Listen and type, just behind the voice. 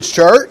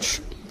Church.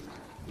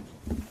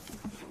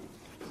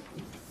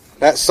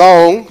 That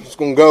song is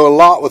going to go a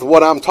lot with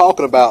what I'm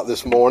talking about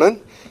this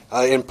morning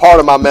in part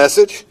of my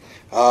message.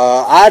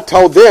 I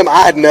told them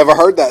I had never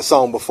heard that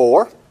song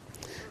before,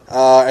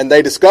 and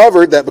they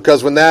discovered that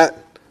because when that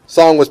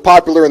song was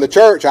popular in the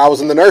church, I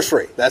was in the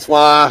nursery. That's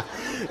why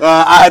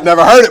I had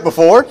never heard it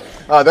before.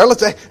 They're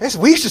like,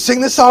 we used to sing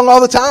this song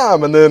all the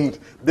time, and then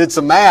did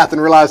some math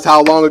and realized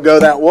how long ago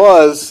that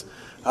was.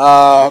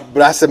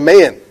 But I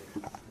said,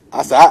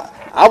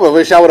 I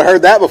wish I would have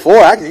heard that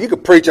before. You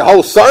could preach a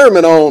whole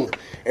sermon on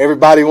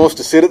everybody wants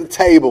to sit at the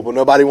table, but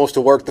nobody wants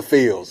to work the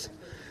fields.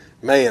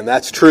 Man,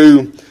 that's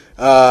true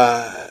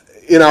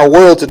in our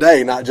world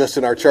today, not just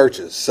in our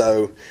churches.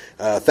 So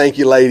thank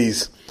you,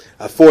 ladies,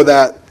 for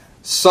that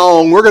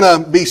song. We're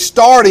going to be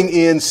starting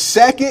in 2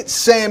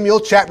 Samuel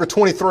chapter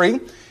 23.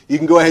 You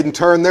can go ahead and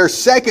turn there.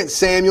 2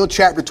 Samuel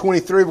chapter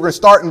 23. We're going to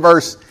start in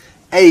verse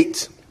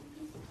 8.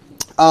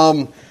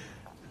 One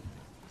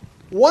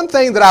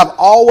thing that I've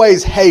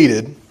always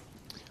hated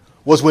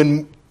was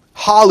when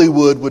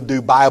Hollywood would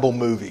do Bible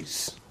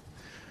movies.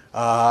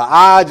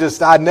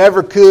 I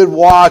never could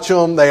watch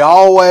them. They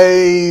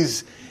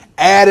always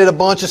added a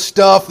bunch of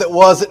stuff that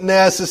wasn't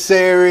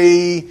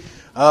necessary,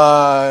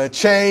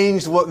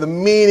 changed what the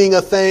meaning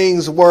of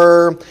things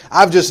were.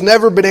 I've just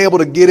never been able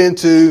to get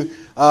into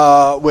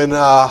when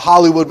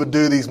Hollywood would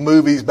do these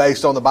movies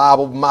based on the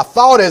Bible. My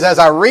thought is, as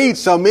I read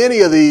so many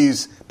of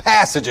these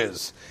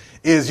passages,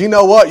 is, you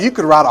know what, you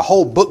could write a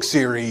whole book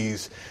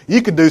series.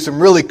 You could do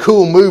some really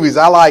cool movies.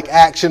 I like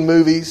action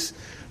movies,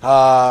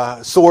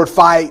 sword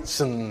fights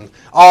and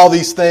all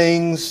these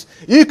things.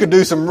 You could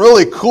do some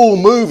really cool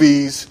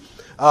movies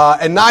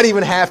and not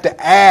even have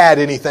to add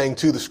anything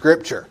to the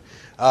Scripture.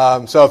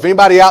 So if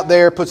anybody out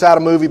there puts out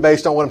a movie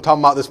based on what I'm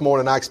talking about this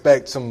morning, I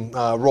expect some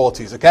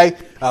royalties, okay?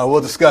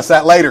 We'll discuss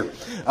that later.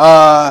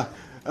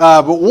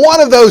 But one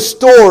of those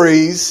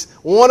stories,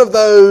 one of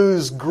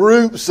those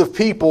groups of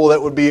people that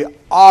would be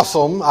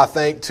awesome, I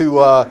think,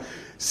 to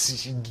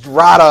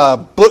write a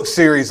book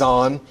series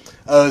on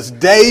is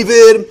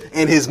David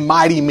and his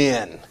mighty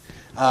men.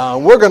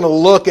 We're going to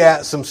look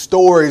at some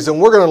stories,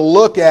 and we're going to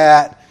look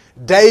at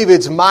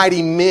David's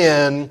mighty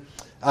men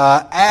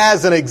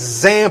as an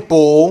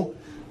example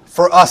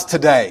for us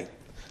today.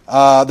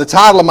 The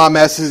title of my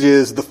message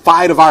is The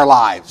Fight of Our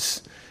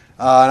Lives.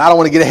 And I don't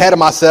want to get ahead of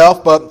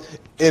myself, but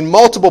in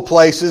multiple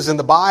places in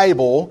the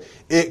Bible,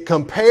 it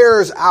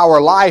compares our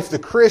life, the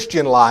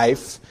Christian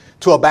life,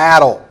 to a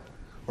battle,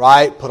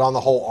 right? Put on the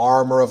whole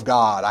armor of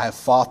God. I have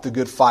fought the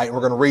good fight. We're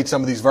going to read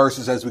some of these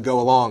verses as we go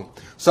along.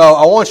 So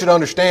I want you to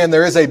understand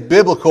there is a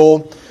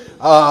biblical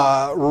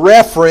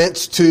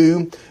reference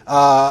to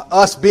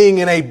us being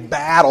in a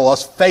battle,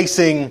 us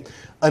facing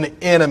an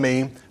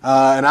enemy.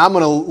 And I'm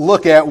going to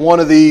look at one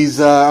of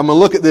these, I'm going to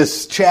look at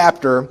this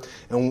chapter,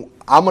 and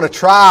I'm going to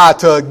try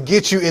to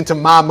get you into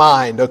my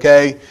mind,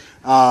 okay?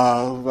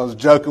 I was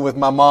joking with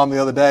my mom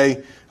the other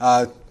day,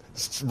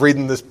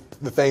 reading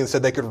the thing that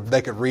said they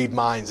could read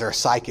minds. They're a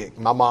psychic.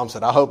 My mom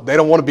said, I hope they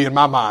don't want to be in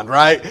my mind,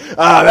 right?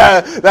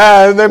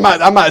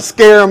 I might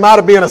scare them out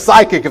of being a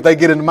psychic if they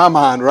get into my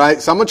mind,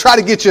 right? So I'm going to try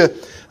to get you.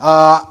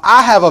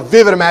 I have a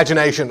vivid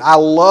imagination. I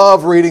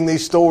love reading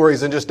these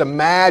stories and just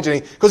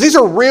imagining, because these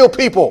are real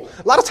people.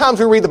 A lot of times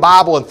we read the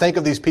Bible and think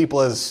of these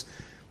people as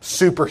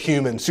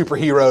superhuman,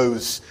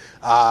 superheroes.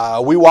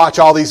 We watch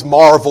all these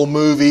Marvel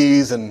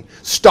movies and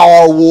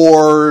Star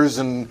Wars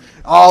and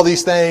all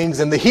these things,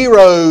 and the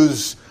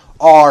heroes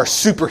are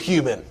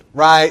superhuman,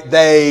 right?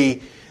 They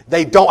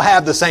don't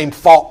have the same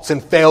faults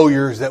and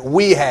failures that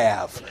we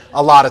have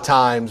a lot of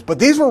times, but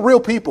these were real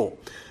people.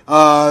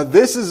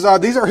 These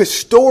are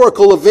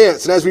historical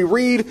events, and as we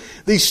read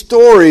these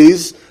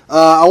stories,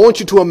 I want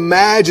you to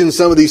imagine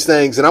some of these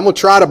things, and I'm going to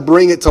try to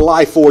bring it to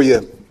life for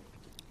you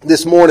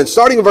this morning.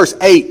 Starting in verse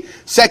 8,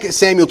 2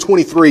 Samuel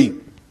 23.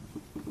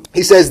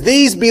 He says,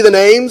 These be the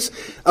names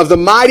of the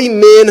mighty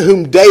men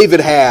whom David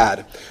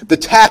had. The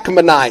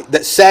Tachmonite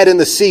that sat in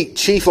the seat,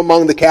 chief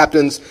among the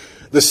captains.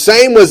 The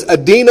same was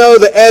Adino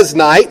the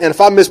Eznite. And if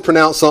I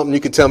mispronounce something, you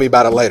can tell me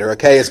about it later,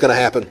 okay? It's going to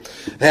happen.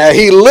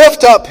 He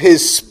lift up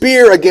his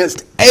spear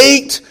against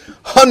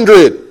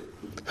 800,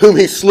 whom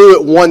he slew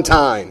at one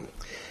time.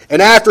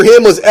 And after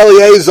him was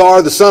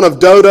Eleazar, the son of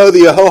Dodo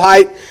the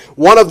Ahohite,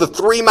 one of the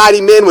three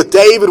mighty men with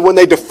David when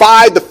they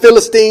defied the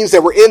Philistines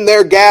that were in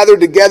there gathered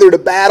together to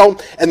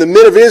battle. And the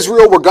men of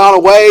Israel were gone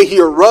away.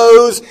 He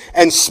arose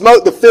and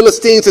smote the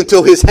Philistines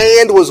until his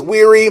hand was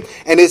weary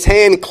and his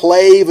hand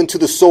clave unto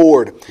the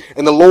sword.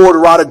 And the Lord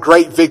wrought a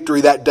great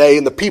victory that day,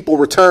 and the people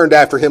returned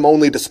after him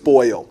only to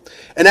spoil.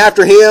 And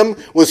after him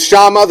was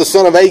Shammah, the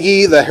son of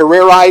Agi, the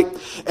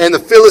Hararite, and the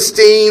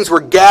Philistines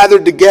were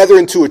gathered together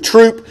into a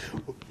troop,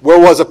 where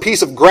was a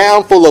piece of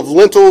ground full of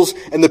lentils,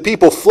 and the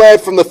people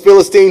fled from the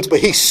Philistines, but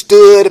he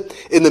stood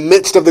in the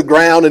midst of the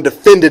ground and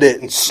defended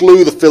it and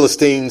slew the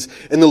Philistines,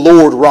 and the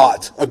Lord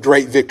wrought a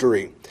great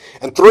victory.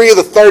 And 3 of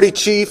the 30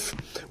 chief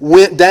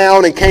went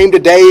down and came to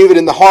David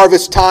in the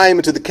harvest time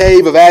into the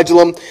cave of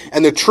Adullam,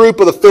 and the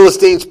troop of the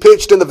Philistines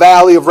pitched in the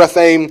valley of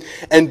Rephaim.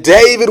 And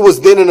David was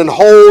then in an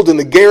hold, and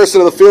the garrison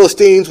of the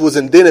Philistines was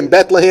then in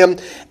Bethlehem.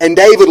 And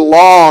David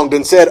longed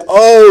and said,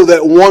 "Oh,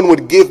 that one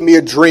would give me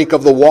a drink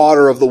of the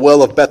water of the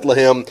well of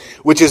Bethlehem,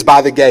 which is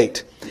by the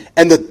gate."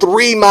 And the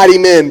three mighty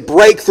men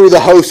brake through the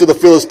host of the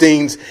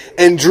Philistines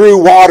and drew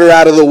water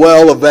out of the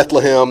well of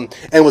Bethlehem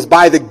and was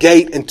by the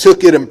gate and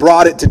took it and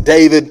brought it to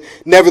David.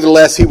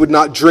 Nevertheless, he would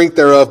not drink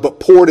thereof,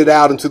 but poured it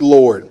out unto the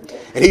Lord.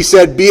 And he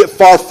said, "Be it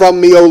far from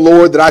me, O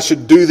Lord, that I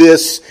should do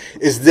this.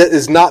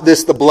 Is not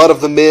this the blood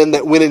of the men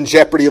that went in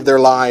jeopardy of their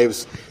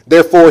lives?"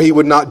 Therefore he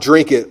would not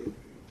drink it.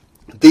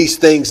 These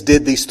things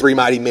did these three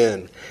mighty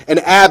men. And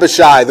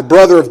Abishai, the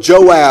brother of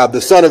Joab,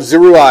 the son of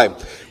Zeruiah,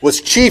 was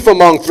chief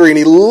among three, and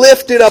he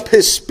lifted up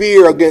his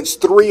spear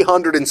against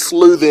 300 and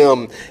slew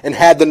them, and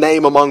had the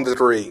name among the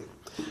three.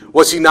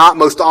 Was he not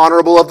most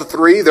honorable of the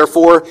three?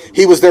 Therefore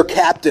he was their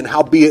captain,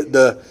 howbeit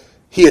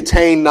he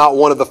attained not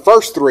one of the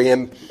first three.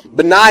 And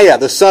Benaiah,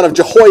 the son of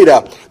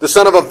Jehoiada, the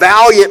son of a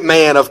valiant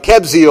man of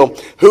Kebzeel,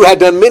 who had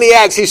done many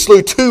acts, he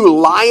slew 2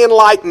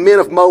 lion-like men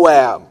of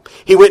Moab.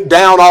 He went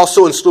down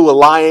also and slew a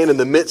lion in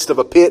the midst of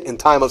a pit in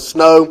time of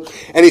snow.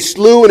 And he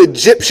slew an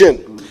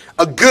Egyptian,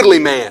 a goodly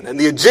man. And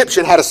the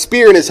Egyptian had a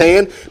spear in his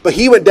hand, but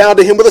he went down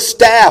to him with a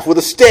staff, with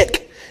a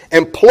stick,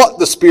 and plucked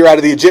the spear out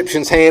of the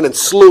Egyptian's hand and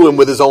slew him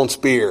with his own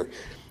spear.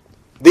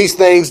 These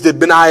things did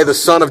Benaiah the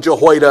son of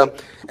Jehoiada,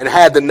 and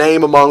had the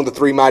name among the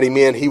three mighty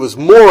men. He was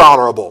more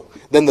honorable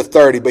than the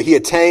 30, but he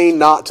attained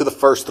not to the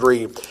first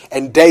three.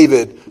 And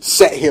David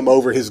set him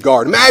over his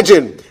guard.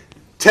 Imagine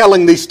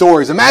telling these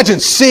stories. Imagine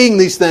seeing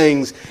these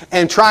things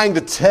and trying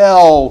to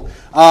tell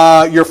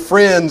your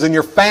friends and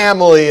your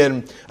family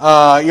and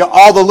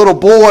all the little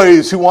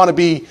boys who want to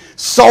be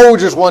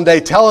soldiers one day,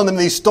 telling them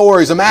these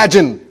stories.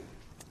 Imagine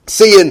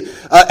seeing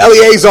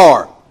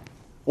Eleazar,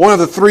 one of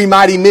the three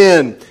mighty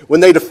men,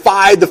 when they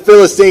defied the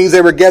Philistines.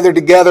 They were gathered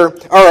together.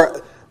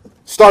 Or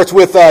starts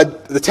with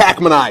the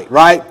Tachmonite,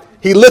 right?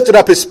 He lifted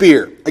up his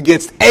spear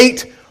against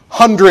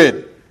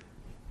 800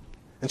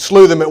 and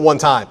slew them at one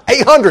time.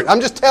 800.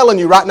 I'm just telling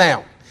you right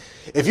now.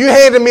 If you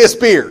handed me a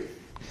spear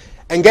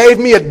and gave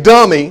me a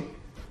dummy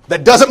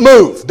that doesn't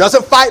move,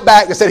 doesn't fight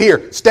back, and said,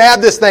 "Here,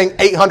 stab this thing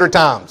 800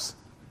 times,"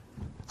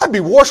 I'd be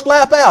washed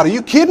lap out. Are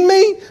you kidding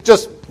me?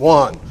 Just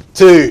 1,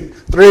 2,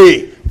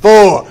 3,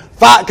 4,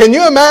 5. Can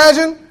you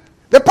imagine?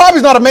 There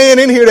probably not a man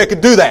in here that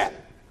could do that.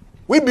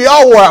 We'd be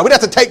all wore out. We'd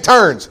have to take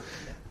turns.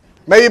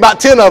 Maybe about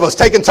 10 of us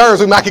taking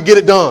turns, we might could get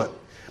it done.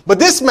 But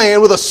this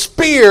man with a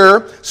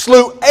spear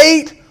slew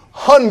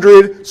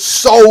 800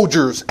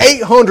 soldiers,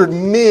 800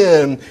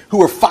 men who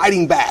were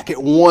fighting back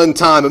at one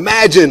time.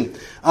 Imagine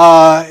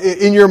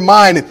in your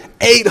mind,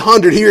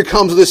 800, here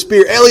comes this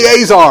spear.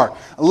 Eleazar, I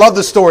love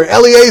this story.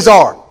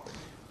 Eleazar,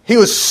 he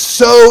was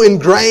so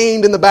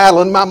ingrained in the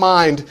battle. In my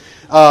mind,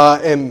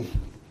 and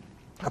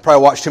I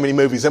probably watched too many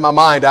movies. In my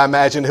mind, I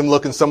imagine him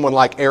looking someone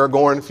like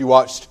Aragorn, if you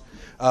watched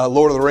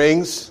Lord of the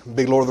Rings.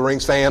 Big Lord of the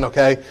Rings fan,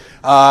 okay?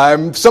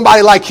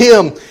 Somebody like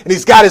him, and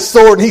he's got his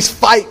sword, and he's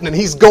fighting, and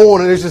he's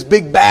going, and there's this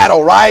big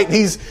battle, right?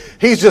 He's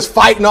just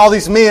fighting all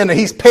these men, and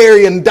he's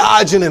parrying,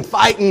 dodging, and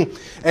fighting,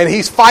 and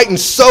he's fighting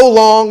so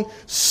long,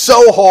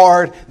 so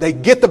hard. They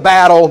get the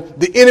battle.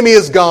 The enemy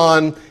is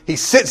gone. He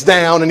sits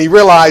down, and he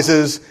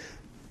realizes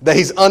that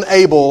he's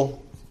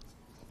unable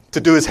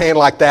to do his hand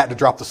like that to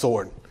drop the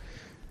sword.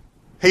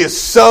 He is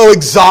so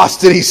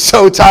exhausted. He's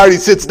so tired. He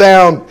sits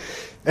down.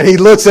 And he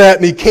looks at it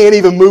and he can't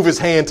even move his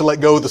hand to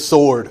let go of the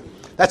sword.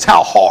 That's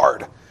how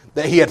hard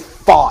that he had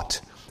fought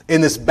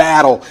in this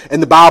battle.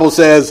 And the Bible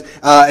says,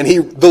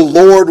 the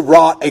Lord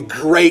wrought a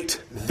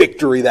great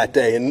victory that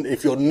day. And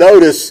if you'll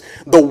notice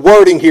the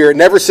wording here, it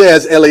never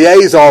says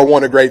Eleazar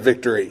won a great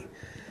victory.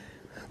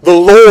 The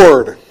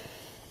Lord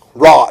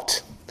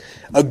wrought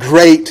a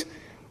great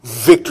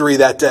victory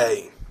that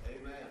day.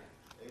 Amen.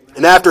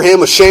 And after him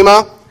was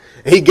Shema.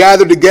 He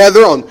gathered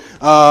together on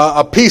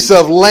a piece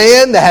of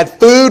land that had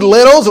food,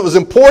 lentils. It was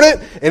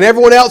important, and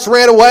everyone else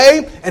ran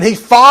away. And he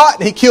fought,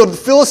 and he killed the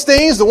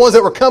Philistines, the ones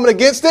that were coming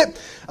against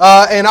it,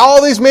 and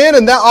all these men.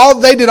 And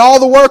they did all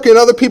the work, and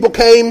other people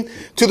came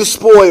to the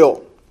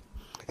spoil.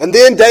 And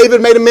then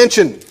David made a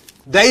mention.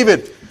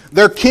 David,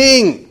 their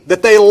king,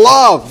 that they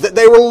loved, that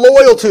they were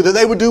loyal to, that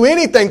they would do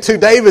anything to.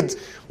 David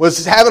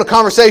was having a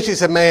conversation. He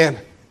said, "Man,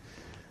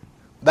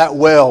 that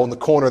well in the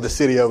corner of the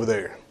city over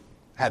there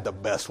had the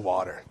best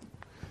water.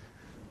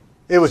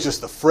 It was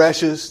just the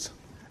freshest.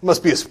 It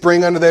must be a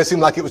spring under there. It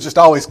seemed like it was just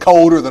always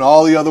colder than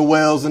all the other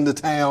wells in the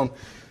town.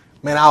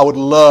 Man, I would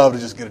love to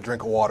just get a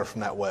drink of water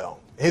from that well."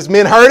 His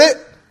men heard it.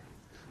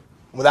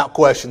 Without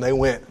question, they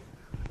went.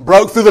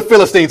 Broke through the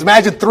Philistines.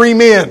 Imagine 3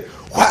 men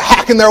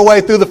hacking their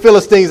way through the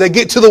Philistines. They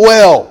get to the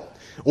well.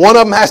 One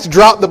of them has to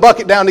drop the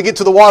bucket down to get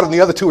to the water, and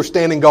the other 2 are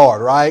standing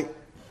guard, right?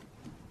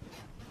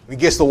 He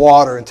gets the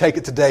water and take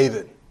it to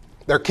David,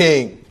 their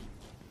king.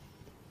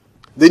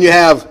 Then you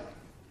have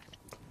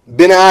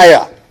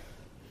Benaiah,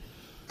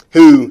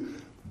 who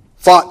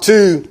fought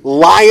two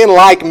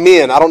lion-like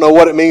men. I don't know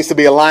what it means to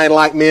be a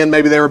lion-like man.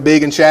 Maybe they were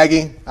big and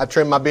shaggy. I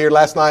trimmed my beard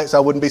last night so I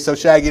wouldn't be so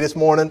shaggy this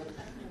morning.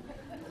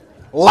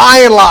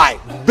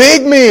 Lion-like,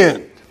 big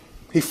men.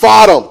 He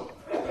fought them.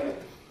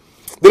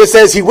 Then it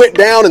says he went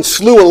down and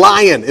slew a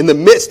lion in the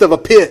midst of a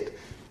pit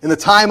in the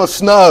time of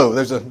snow.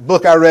 There's a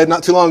book I read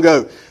not too long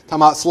ago talking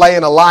about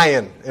slaying a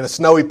lion in a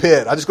snowy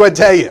pit. I'll just go ahead and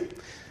tell you,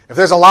 if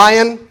there's a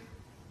lion,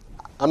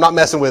 I'm not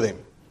messing with him.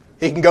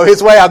 He can go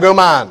his way, I'll go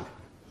mine.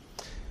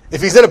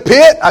 If he's in a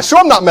pit, I sure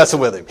am not messing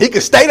with him. He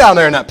could stay down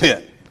there in that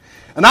pit.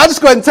 And I'll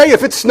just go ahead and tell you,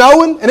 if it's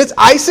snowing and it's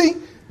icy,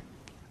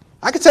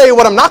 I can tell you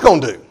what I'm not going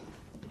to do.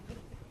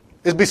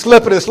 Is be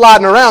slipping and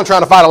sliding around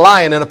trying to fight a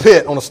lion in a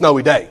pit on a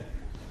snowy day.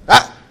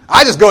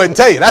 I just go ahead and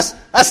tell you, that's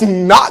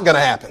not going to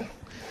happen.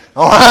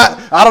 All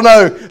right? I don't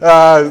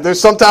know.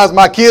 There's sometimes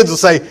my kids will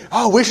say,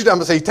 oh, we should, I'm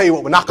going to say, tell you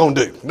what we're not going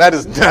to do. That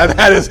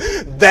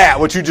is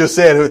what you just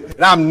said.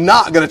 And I'm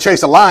not going to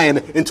chase a lion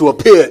into a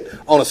pit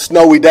on a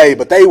snowy day.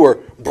 But they were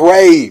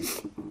brave.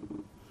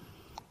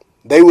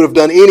 They would have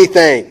done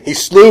anything. He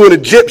slew an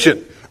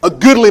Egyptian, a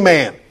goodly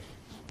man,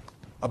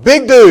 a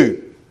big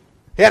dude.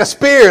 He had a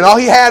spear, and all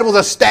he had was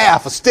a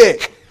staff, a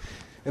stick.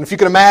 And if you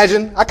can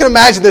imagine, I can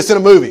imagine this in a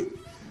movie.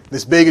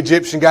 This big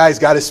Egyptian guy, he's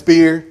got his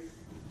spear.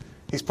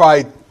 He's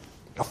probably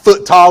a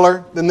foot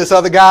taller than this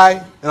other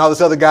guy. And all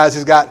this other guys,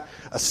 he's got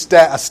a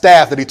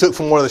staff that he took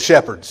from one of the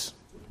shepherds.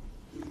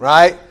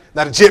 Right?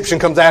 That Egyptian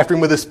comes after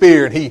him with a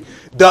spear, and he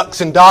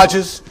ducks and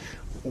dodges,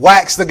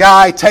 whacks the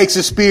guy, takes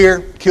his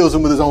spear, kills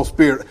him with his own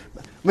spear.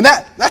 I mean,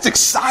 that's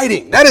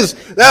exciting. That is,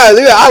 if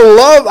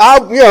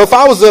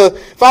I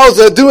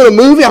was doing a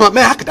movie, I'm like,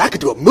 man, I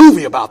could do a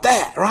movie about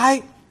that,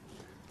 right?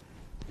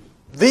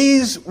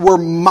 These were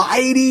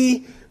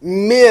mighty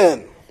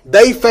men.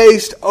 They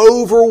faced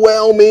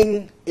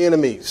overwhelming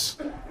enemies,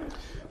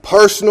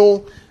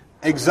 personal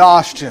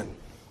exhaustion,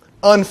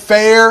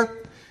 unfair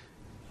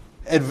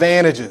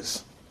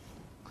advantages.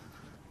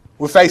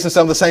 We're facing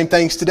some of the same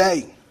things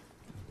today.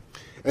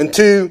 And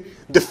to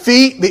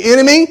defeat the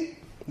enemy,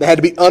 they had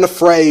to be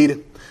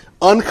unafraid,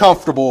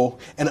 uncomfortable,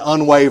 and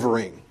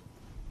unwavering.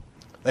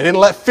 They didn't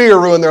let fear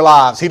ruin their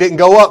lives. He didn't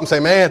go up and say,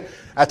 man,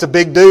 that's a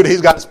big dude.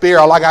 He's got a spear.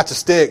 All I got's a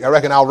stick. I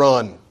reckon I'll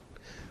run.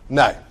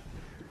 No.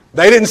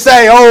 They didn't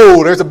say,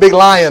 oh, there's a big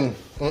lion.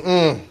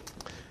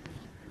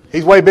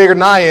 He's way bigger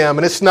than I am.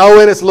 And it's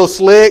snowing. It's a little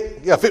slick.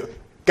 Yeah,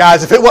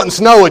 guys, if it wasn't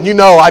snowing, you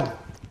know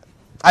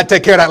I'd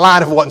take care of that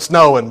lion if it wasn't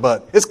snowing.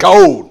 But it's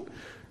cold.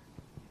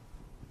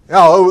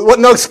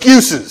 No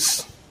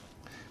excuses.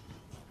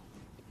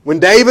 When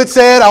David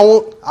said,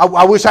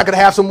 I wish I could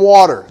have some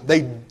water,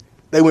 they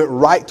went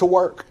right to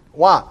work.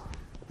 Why?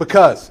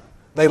 Because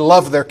they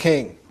loved their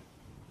king.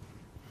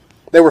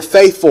 They were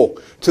faithful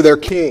to their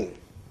king.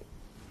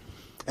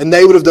 And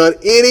they would have done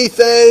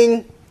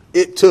anything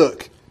it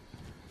took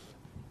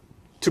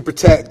to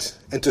protect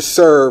and to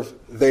serve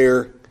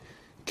their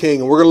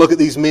king. And we're going to look at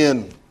these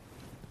men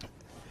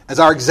as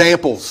our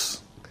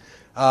examples.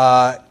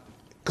 Because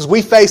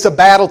we face a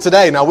battle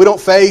today. Now, we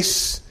don't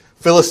face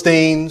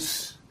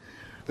Philistines.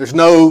 There's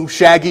no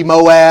shaggy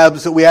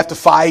Moabs that we have to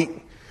fight.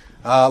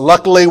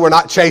 Luckily, we're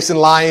not chasing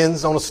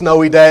lions on a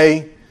snowy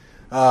day.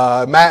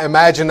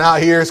 Imagine out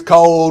here it's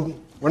cold.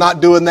 We're not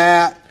doing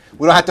that.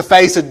 We don't have to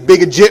face a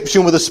big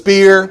Egyptian with a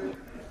spear.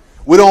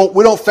 We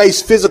don't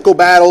face physical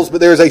battles, but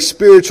there's a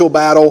spiritual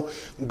battle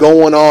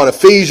going on.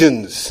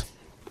 Ephesians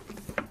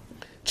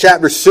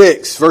chapter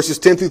 6, verses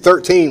 10 through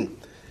 13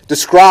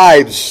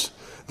 describes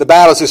the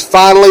battle. It says,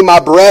 finally, my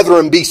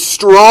brethren, be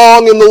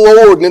strong in the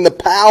Lord and in the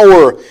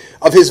power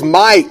of His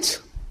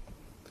might.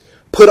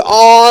 Put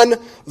on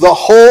the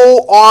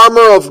whole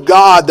armor of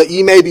God, that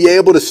ye may be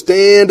able to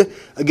stand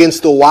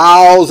against the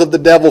wiles of the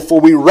devil. For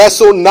we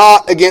wrestle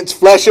not against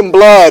flesh and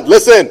blood.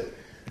 Listen,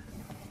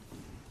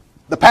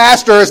 the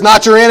pastor is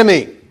not your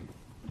enemy.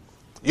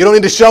 You don't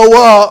need to show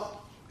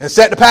up and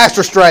set the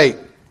pastor straight.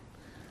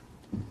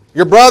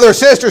 Your brother or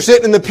sister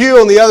sitting in the pew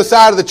on the other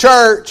side of the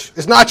church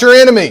is not your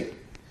enemy.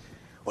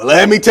 Well,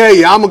 let me tell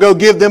you, I'm going to go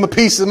give them a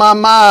piece of my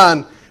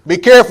mind. Be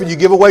careful, you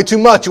give away too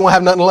much, you won't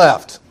have nothing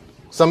left.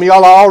 Some of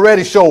y'all are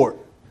already short.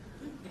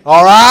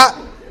 All right?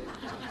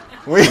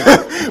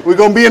 We're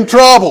going to be in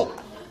trouble.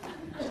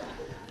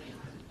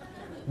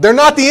 They're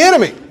not the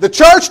enemy. The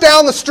church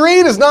down the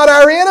street is not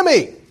our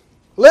enemy.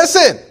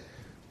 Listen,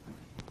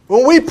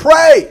 when we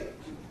pray,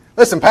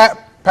 listen,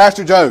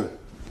 Pastor Joe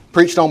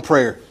preached on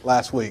prayer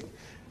last week,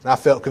 and I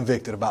felt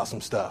convicted about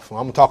some stuff. Well,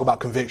 I'm going to talk about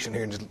conviction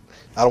here, and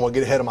I don't want to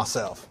get ahead of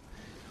myself.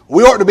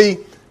 We ought to be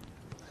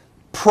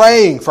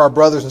praying for our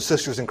brothers and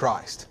sisters in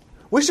Christ.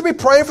 We should be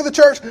praying for the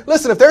church.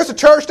 Listen, if there's a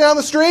church down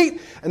the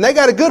street and they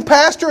got a good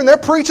pastor and they're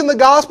preaching the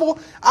gospel,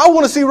 I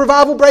want to see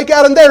revival break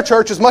out in their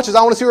church as much as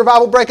I want to see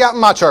revival break out in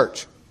my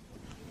church.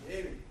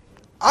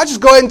 I'll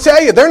just go ahead and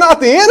tell you, they're not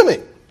the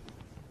enemy.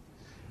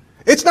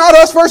 It's not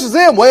us versus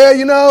them.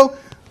 Well,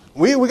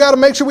 we got to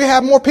make sure we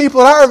have more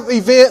people at our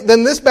event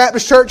than this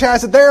Baptist church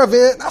has at their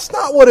event. That's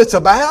not what it's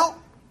about.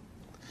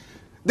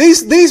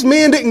 These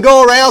men didn't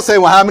go around saying,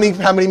 well, how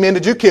many men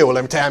did you kill? Well,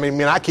 let me tell you how many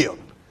men I killed.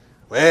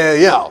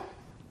 Well,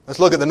 let's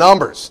look at the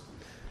numbers.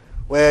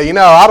 Well,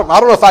 I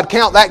don't know if I'd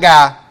count that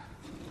guy.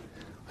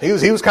 He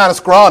was kind of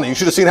scrawny. You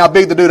should have seen how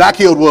big the dude I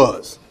killed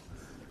was.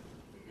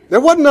 There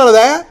wasn't none of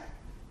that.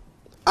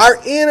 Our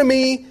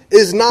enemy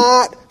is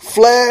not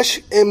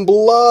flesh and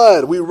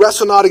blood. We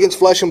wrestle not against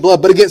flesh and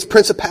blood, but against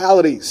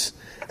principalities,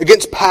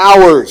 against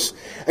powers,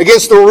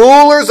 against the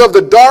rulers of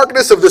the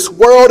darkness of this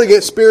world,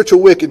 against spiritual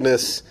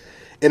wickedness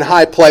in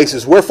high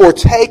places. Wherefore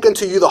take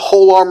unto you the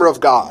whole armor of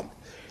God,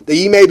 that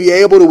ye may be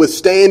able to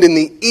withstand in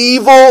the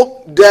evil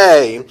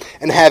day,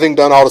 and having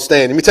done all to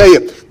stand. Let me tell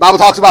you, the Bible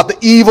talks about the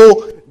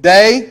evil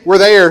day. We're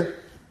there.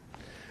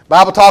 The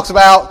Bible talks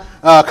about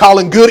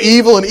calling good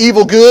evil and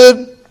evil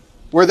good.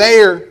 We're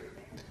there.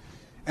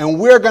 And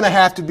we're going to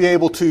have to be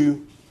able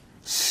to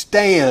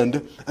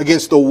stand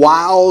against the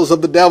wiles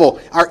of the devil.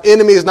 Our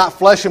enemy is not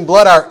flesh and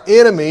blood. Our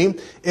enemy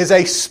is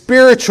a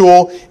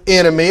spiritual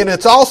enemy, and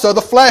it's also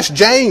the flesh.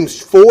 James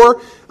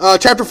 4,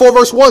 chapter 4,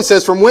 verse 1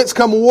 says, "From whence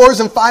come wars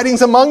and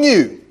fightings among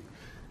you?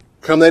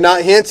 Come they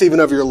not hence even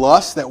of your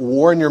lusts that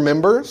war in your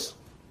members?"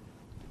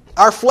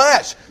 Our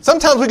flesh.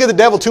 Sometimes we give the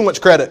devil too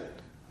much credit.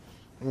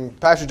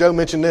 Pastor Joe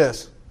mentioned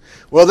this.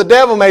 Well, the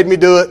devil made me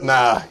do it.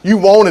 Nah, you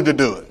wanted to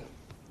do it.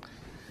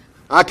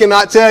 I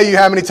cannot tell you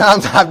how many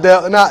times I've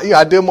dealt.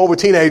 I deal more with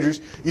teenagers.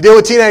 You deal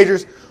with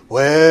teenagers.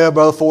 Well,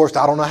 Brother Forrest,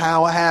 I don't know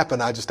how it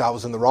happened. I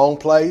was in the wrong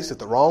place at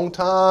the wrong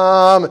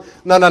time.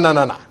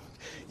 No.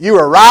 You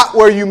were right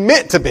where you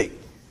meant to be.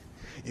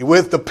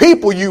 With the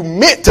people you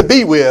meant to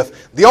be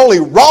with. The only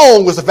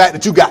wrong was the fact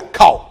that you got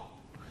caught.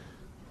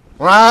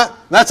 Right?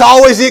 That's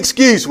always the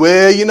excuse.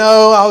 Well,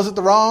 I was at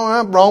the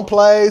wrong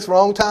place,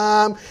 wrong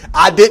time.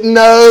 I didn't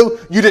know.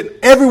 You didn't.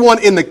 Everyone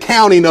in the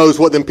county knows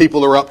what them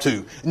people are up to.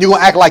 And you're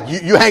going to act like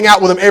you hang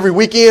out with them every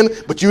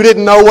weekend, but you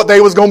didn't know what they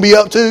was going to be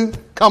up to?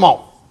 Come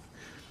on.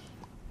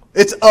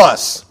 It's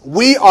us.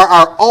 We are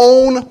our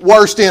own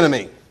worst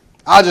enemy.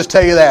 I'll just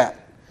tell you that.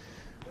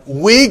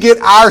 We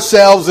get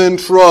ourselves in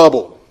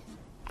trouble.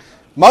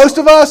 Most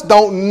of us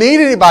don't need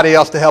anybody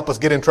else to help us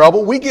get in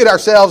trouble. We get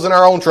ourselves in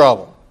our own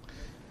trouble.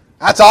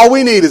 That's all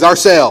we need is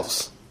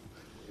ourselves.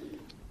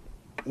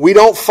 We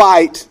don't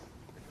fight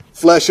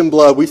flesh and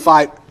blood. We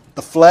fight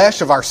the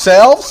flesh of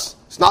ourselves.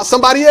 It's not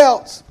somebody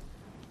else.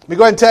 Let me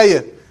go ahead and tell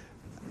you,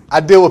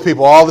 I deal with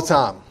people all the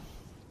time.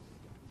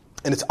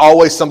 And it's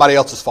always somebody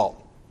else's fault.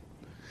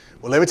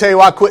 Well, let me tell you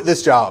why I quit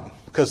this job,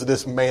 because of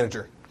this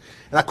manager.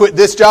 And I quit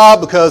this job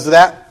because of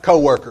that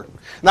coworker.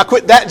 And I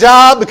quit that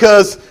job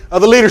because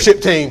of the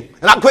leadership team.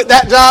 And I quit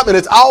that job, and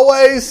it's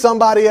always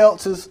somebody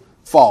else's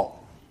fault.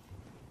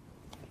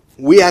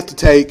 We have to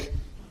take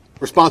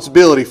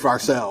responsibility for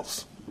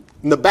ourselves.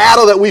 And the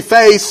battle that we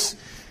face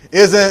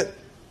isn't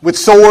with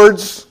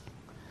swords.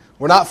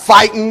 We're not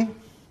fighting.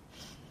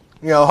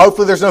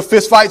 Hopefully there's no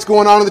fist fights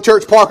going on in the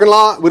church parking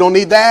lot. We don't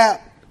need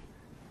that.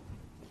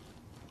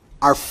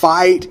 Our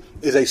fight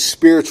is a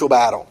spiritual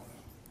battle.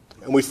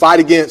 And we fight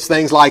against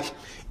things like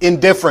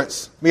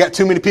indifference. We got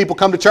too many people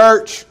come to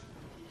church.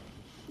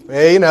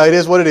 Hey, it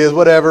is what it is.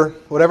 Whatever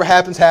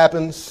happens,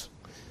 happens.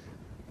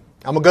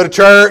 I'm going to go to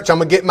church. I'm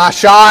going to get my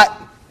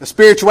shot of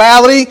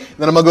spirituality.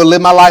 Then I'm going to go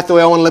live my life the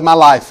way I want to live my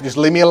life. Just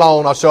leave me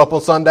alone. I'll show up on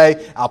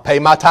Sunday. I'll pay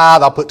my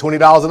tithe. I'll put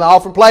 $20 in the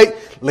offering plate.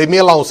 Leave me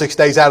alone 6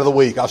 days out of the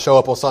week. I'll show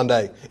up on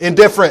Sunday.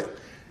 Indifferent.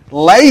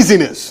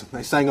 Laziness.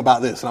 They sang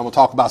about this, and I'm going to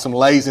talk about some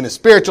laziness,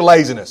 spiritual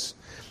laziness.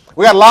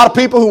 We got a lot of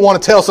people who want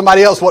to tell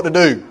somebody else what to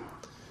do.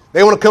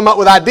 They want to come up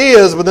with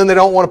ideas, but then they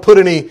don't want to put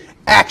any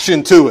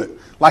action to it.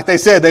 Like they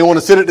said, they want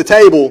to sit at the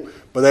table,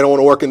 but they don't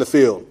want to work in the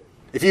field.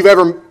 If you've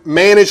ever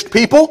managed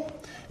people,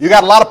 you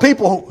got a lot of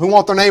people who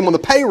want their name on the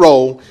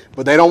payroll,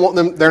 but they don't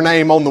want their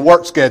name on the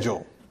work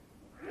schedule.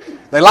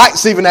 They like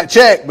receiving that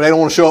check, but they don't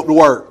want to show up to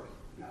work.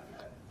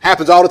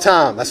 Happens all the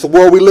time. That's the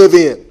world we live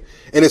in.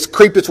 And it's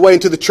creeped its way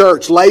into the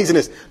church.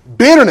 Laziness,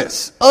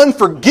 bitterness,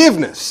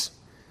 unforgiveness.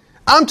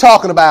 I'm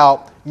talking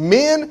about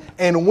men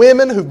and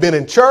women who've been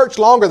in church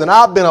longer than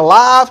I've been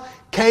alive,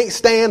 can't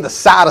stand the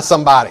sight of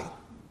somebody.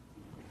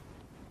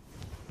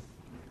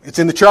 It's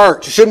in the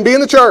church. It shouldn't be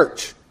in the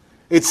church.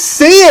 It's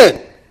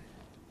sin.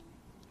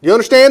 You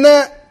understand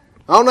that?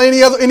 I don't know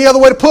any other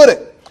way to put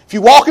it. If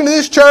you walk into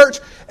this church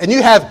and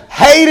you have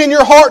hate in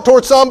your heart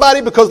towards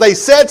somebody because they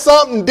said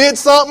something, did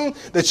something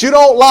that you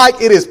don't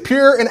like, it is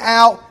pure and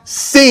out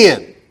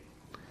sin.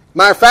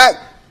 Matter of fact,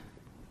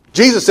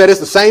 Jesus said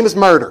it's the same as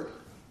murder.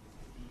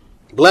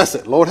 Bless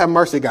it. Lord have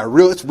mercy.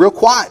 It's real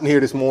quiet in here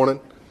this morning.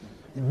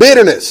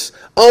 Bitterness,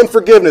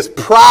 unforgiveness,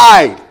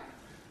 pride.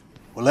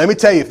 Well, let me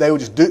tell you, if they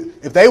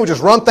would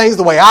just run things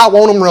the way I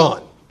want them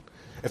run,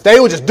 if they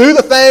would just do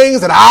the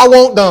things that I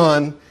want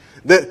done,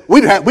 that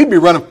we'd be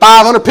running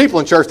 500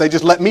 people in church. They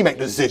just let me make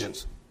the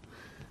decisions.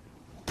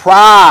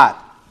 Pride,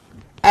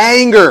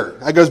 anger.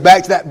 That goes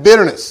back to that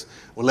bitterness.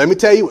 Well, let me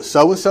tell you what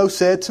so-and-so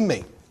said to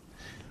me.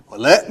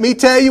 Well, let me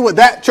tell you what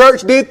that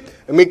church did.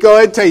 Let me go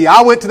ahead and tell you.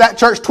 I went to that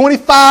church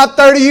 25,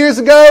 30 years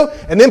ago,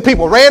 and then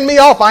people ran me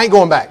off. I ain't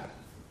going back.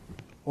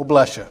 Well,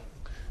 bless you.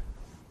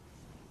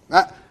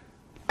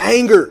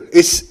 Anger,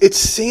 it's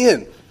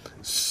sin.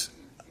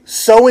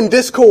 Sowing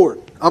discord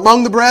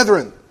among the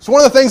brethren. It's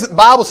one of the things that the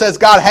Bible says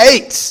God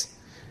hates.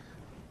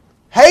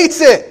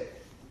 Hates it.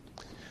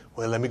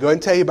 Well, let me go ahead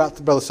and tell you about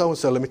the brother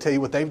so-and-so. Let me tell you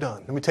what they've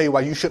done. Let me tell you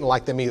why you shouldn't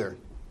like them either.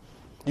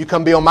 You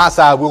come be on my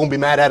side, we're going to be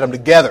mad at them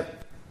together.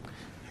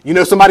 You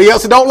know somebody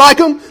else that don't like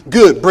them?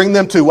 Good, bring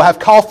them too. We'll have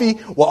coffee.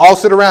 We'll all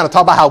sit around and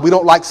talk about how we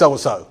don't like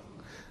so-and-so.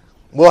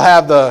 We'll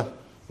have the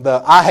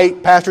I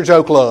Hate Pastor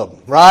Joe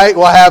Club, right?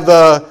 We'll have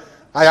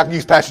I can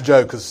use Pastor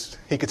Joe because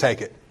he could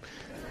take it.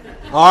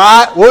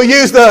 All right?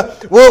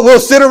 We'll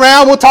sit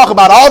around, we'll talk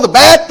about all the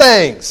bad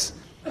things.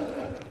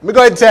 Let me go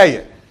ahead and tell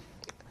you.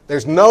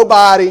 There's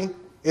nobody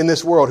in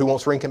this world who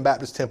wants Rincon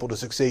Baptist Temple to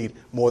succeed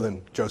more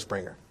than Joe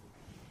Springer.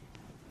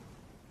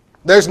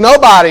 There's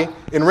nobody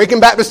in Rincon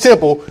Baptist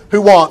Temple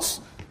who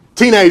wants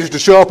teenagers to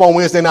show up on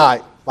Wednesday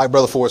night like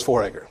Brother Forrest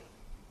Foraker.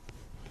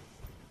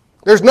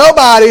 There's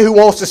nobody who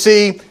wants to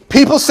see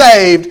people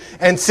saved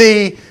and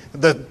see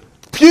the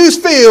pews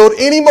filled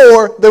any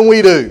more than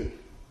we do. Amen.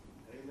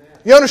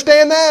 You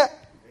understand that?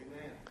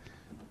 Amen.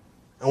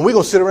 And we're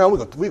going to sit around, we're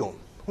going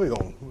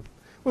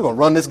to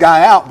run this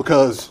guy out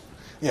because,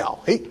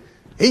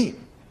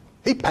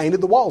 he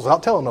painted the walls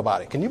without telling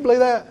nobody. Can you believe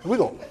that?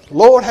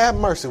 Lord have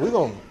mercy.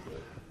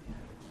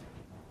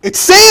 It's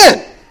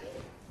sin.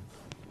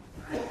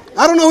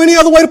 I don't know any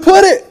other way to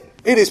put it.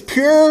 It is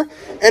pure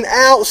and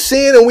out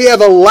sin, and we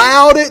have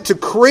allowed it to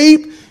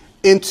creep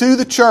into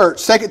the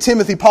church. 2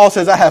 Timothy, Paul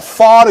says, I have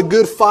fought a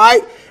good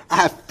fight. I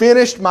have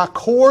finished my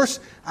course.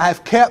 I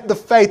have kept the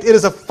faith. It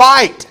is a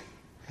fight.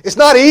 It's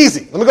not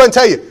easy. Let me go ahead and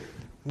tell you.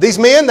 These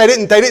men, they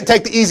didn't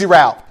take the easy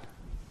route.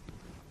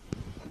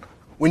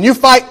 When you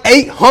fight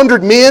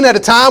 800 men at a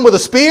time with a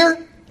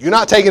spear, you're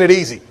not taking it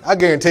easy. I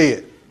guarantee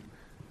it.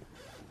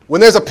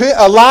 When there's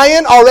a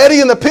lion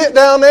already in the pit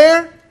down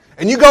there,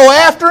 and you go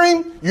after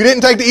him, you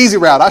didn't take the easy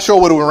route. I sure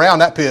would have went around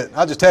that pit.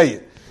 I'll just tell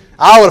you.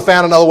 I would have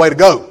found another way to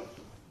go.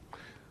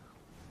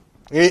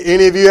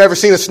 Any of you ever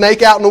seen a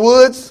snake out in the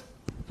woods?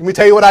 Let me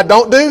tell you what I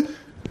don't do.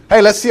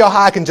 Hey, let's see how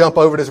high I can jump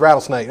over this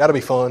rattlesnake. That'll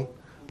be fun.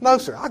 No,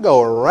 sir. I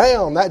go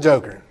around that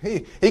joker.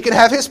 He can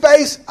have his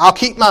space. I'll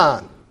keep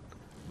mine.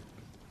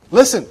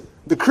 Listen,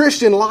 the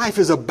Christian life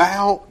is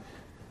about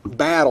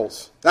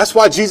battles. That's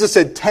why Jesus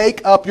said,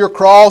 take up your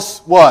cross,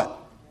 what?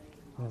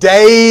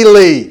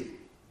 Daily.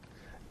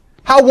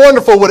 How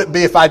wonderful would it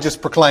be if I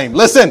just proclaimed,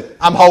 listen,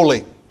 I'm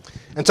holy.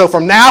 And so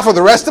from now, for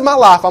the rest of my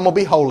life, I'm going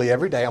to be holy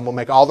every day. I'm going to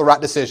make all the right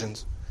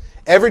decisions.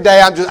 Every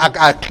day,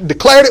 I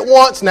declared it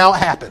once, now it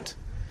happened.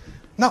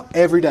 No,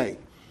 every day.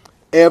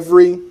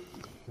 Every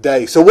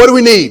day. So what do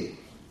we need?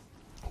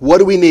 What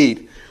do we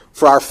need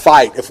for our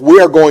fight? If we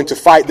are going to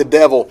fight the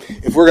devil,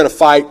 if we're going to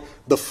fight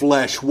the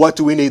flesh, what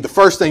do we need? The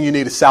first thing you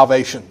need is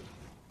salvation.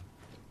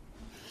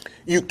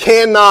 You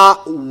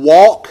cannot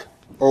walk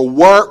or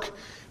work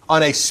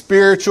on a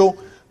spiritual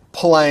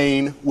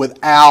plane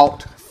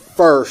without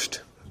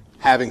first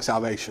having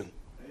salvation.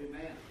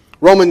 Amen.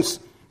 Romans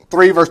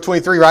 3 verse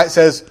 23, right,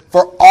 says,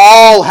 for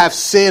all have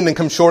sinned and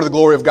come short of the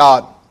glory of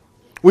God.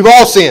 We've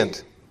all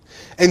sinned.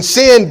 And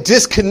sin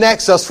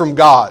disconnects us from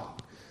God.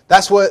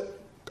 That's what,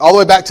 all the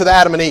way back to the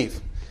Adam and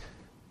Eve.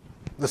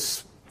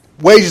 The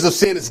wages of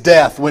sin is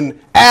death. When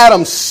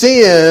Adam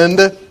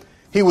sinned,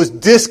 he was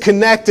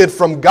disconnected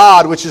from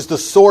God, which is the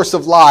source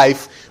of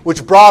life,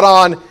 which brought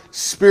on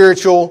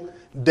spiritual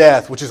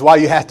death, which is why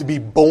you have to be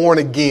born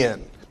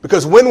again.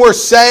 Because when we're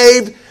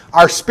saved,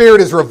 our spirit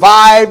is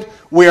revived.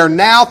 We are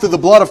now, through the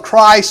blood of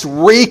Christ,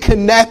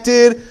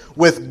 reconnected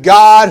with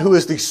God, who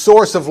is the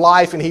source of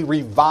life, and He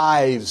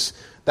revives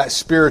that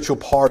spiritual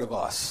part of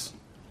us.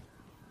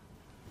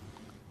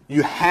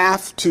 You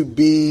have to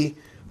be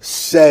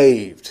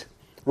saved.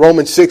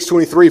 Romans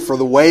 6:23, for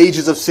the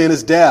wages of sin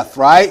is death,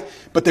 right?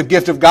 But the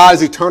gift of God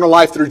is eternal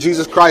life through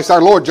Jesus Christ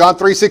our Lord. John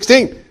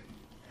 3:16.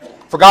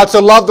 For God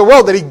so loved the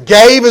world that He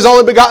gave His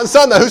only begotten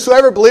Son, that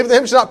whosoever believeth in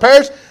Him shall not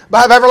perish, but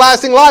have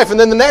everlasting life. And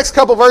then the next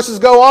couple verses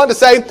go on to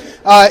say,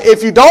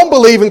 if you don't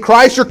believe in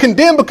Christ, you're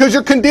condemned because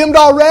you're condemned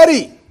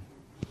already.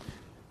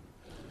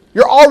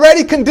 You're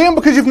already condemned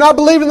because you've not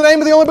believed in the name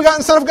of the only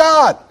begotten Son of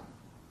God.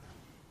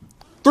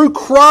 Through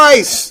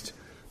Christ.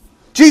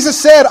 Jesus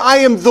said, I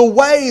am the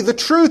way, the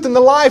truth, and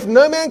the life.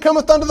 No man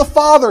cometh unto the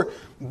Father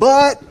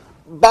but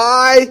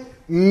by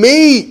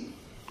me.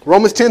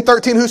 Romans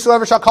 10:13,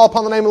 whosoever shall call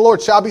upon the name of the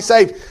Lord shall be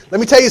saved.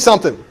 Let me tell you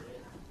something.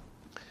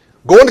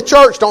 Going to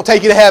church don't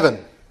take you to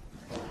heaven.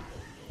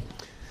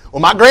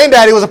 Well, my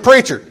granddaddy was a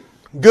preacher.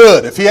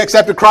 Good. If he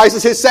accepted Christ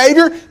as his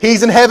Savior,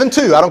 he's in heaven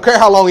too. I don't care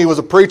how long he was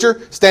a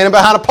preacher. Standing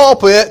behind a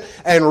pulpit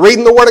and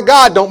reading the Word of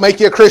God don't make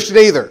you a Christian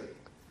either.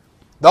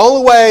 The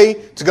only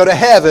way to go to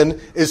heaven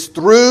is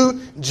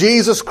through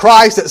Jesus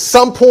Christ. At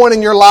some point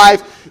in your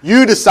life,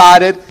 you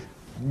decided,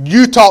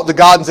 you talked to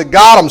God and said,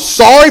 God, I'm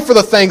sorry for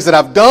the things that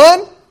I've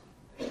done.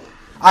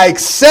 I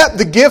accept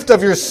the gift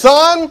of your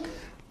Son.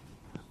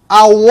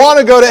 I want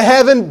to go to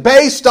heaven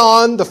based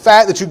on the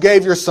fact that you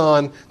gave your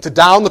Son to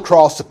die on the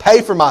cross to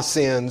pay for my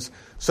sins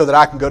so that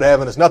I can go to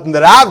heaven. It's nothing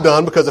that I've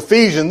done, because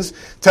Ephesians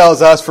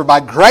tells us, for by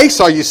grace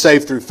are you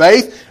saved through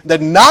faith, that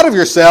not of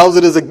yourselves,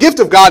 it is a gift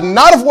of God,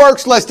 not of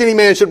works, lest any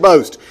man should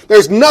boast.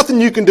 There's nothing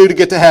you can do to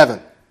get to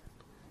heaven.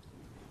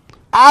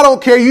 I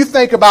don't care. You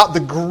think about the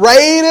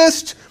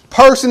greatest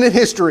person in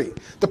history,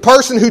 the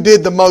person who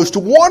did the most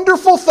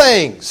wonderful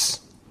things.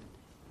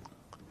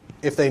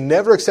 If they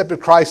never accepted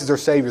Christ as their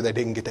Savior, they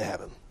didn't get to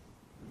heaven.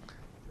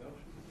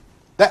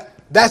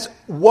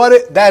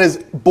 That is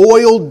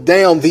boiled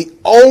down. The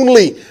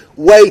only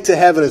way to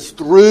heaven is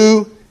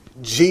through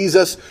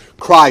Jesus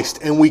Christ.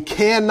 And we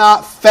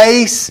cannot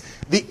face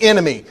the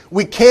enemy.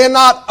 We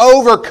cannot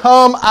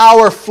overcome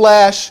our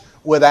flesh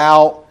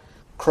without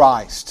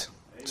Christ.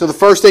 So the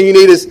first thing you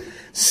need is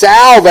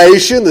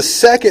salvation. The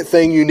second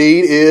thing you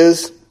need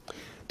is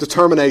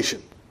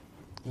determination.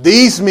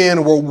 These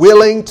men were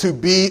willing to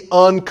be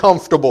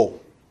uncomfortable.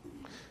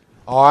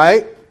 All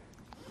right?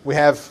 We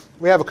have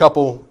a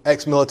couple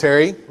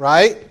ex-military,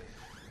 right?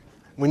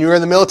 When you were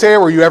in the military,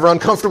 were you ever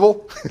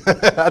uncomfortable?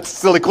 That's a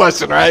silly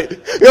question, right?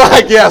 You're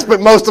like, yeah, I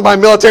spent most of my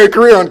military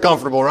career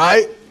uncomfortable,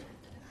 right?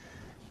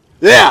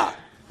 Yeah.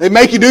 They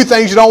make you do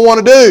things you don't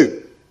want to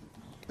do.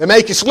 They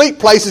make you sleep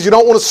places you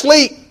don't want to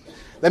sleep.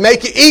 They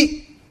make you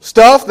eat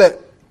stuff that's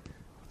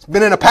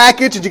been in a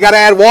package and you got to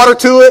add water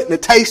to it and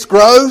it tastes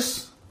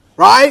gross,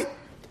 right?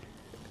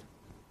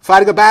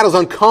 Fighting a battle is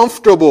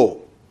uncomfortable.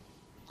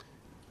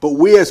 But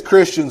we as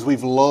Christians,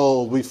 we've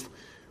lulled,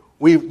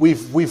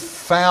 we've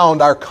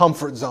found our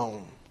comfort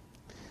zone.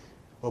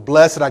 Well,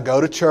 blessed, I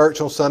go to church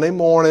on Sunday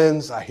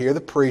mornings, I hear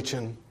the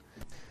preaching,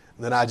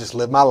 and then I just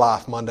live my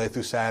life Monday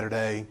through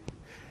Saturday.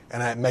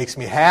 And it makes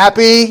me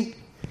happy,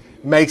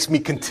 makes me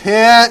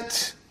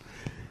content,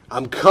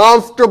 I'm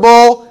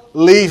comfortable,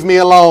 leave me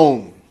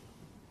alone.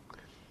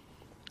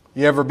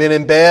 You ever been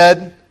in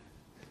bed,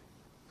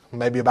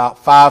 maybe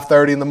about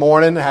 5:30 in the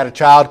morning, had a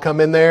child come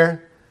in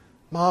there,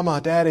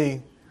 Mama,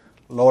 Daddy,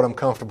 Lord, I'm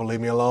comfortable, leave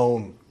me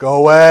alone. Go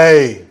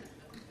away.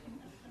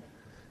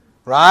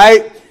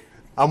 Right?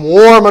 I'm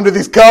warm under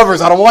these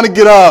covers. I don't want to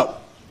get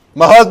up.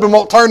 My husband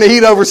won't turn the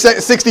heat over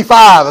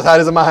 65. That's how it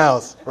is in my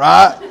house.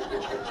 Right?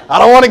 I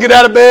don't want to get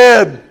out of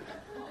bed.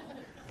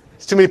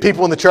 There's too many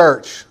people in the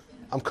church.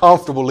 I'm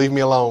comfortable, leave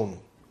me alone.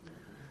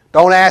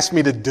 Don't ask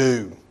me to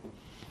do.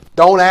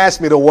 Don't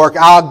ask me to work.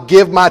 I'll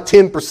give my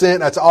 10%.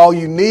 That's all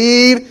you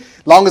need.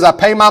 As long as I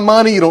pay my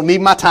money, you don't need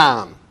my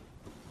time.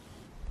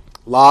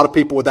 A lot of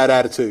people with that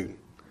attitude.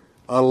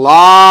 A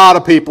lot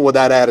of people with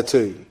that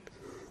attitude.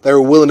 They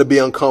were willing to be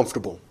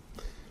uncomfortable.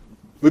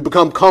 We've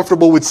become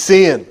comfortable with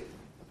sin.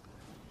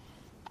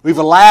 We've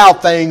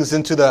allowed things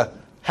into the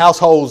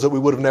households that we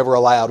would have never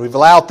allowed. We've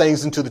allowed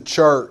things into the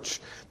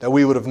church that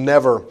we would have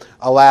never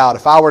allowed.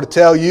 If I were to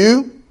tell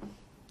you,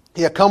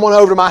 yeah, come on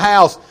over to my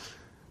house.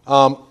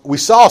 We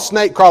saw a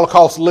snake crawl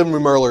across the living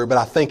room earlier, but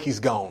I think he's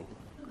gone.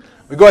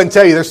 We go ahead and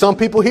tell you, there's some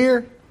people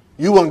here,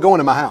 you wouldn't go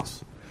into my house.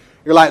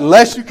 You're like,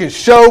 unless you can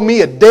show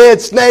me a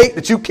dead snake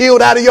that you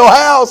killed out of your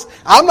house,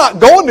 I'm not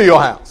going to your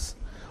house.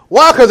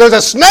 Why? Because there's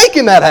a snake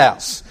in that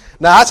house.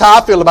 Now, that's how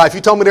I feel about it. If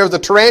you told me there was a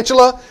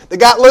tarantula that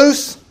got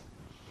loose.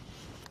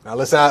 Now,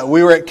 listen,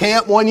 we were at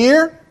camp one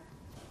year.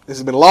 This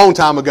has been a long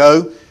time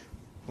ago.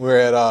 We were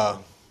at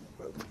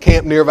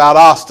camp near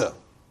Valdosta,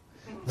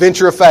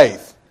 Venture of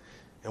Faith.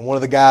 And one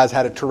of the guys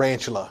had a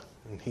tarantula.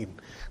 And he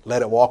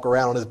let it walk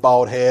around on his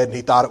bald head. And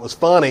he thought it was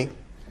funny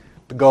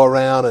to go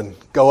around and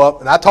go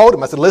up. And I told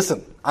him, I said,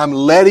 listen, I'm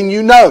letting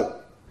you know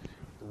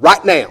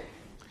right now,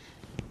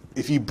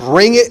 if you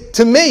bring it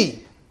to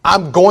me,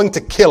 I'm going to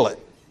kill it.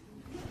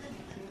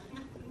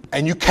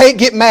 And you can't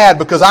get mad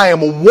because I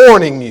am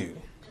warning you.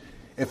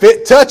 If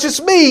it touches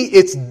me,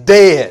 it's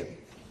dead.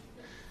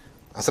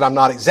 I said, I'm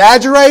not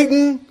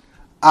exaggerating.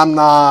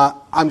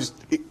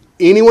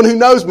 Anyone who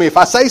knows me, if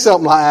I say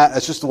something like that,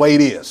 that's just the way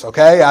it is,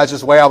 okay? That's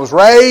just the way I was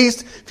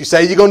raised. If you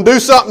say you're going to do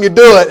something, you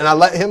do it. And I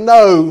let him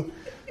know.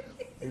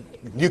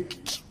 You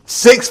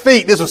 6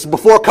 feet. This was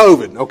before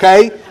COVID,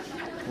 okay?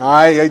 All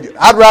right.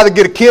 I'd rather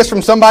get a kiss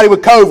from somebody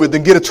with COVID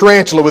than get a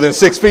tarantula within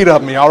 6 feet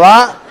of me. All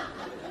right?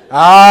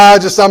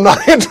 I'm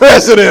not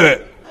interested in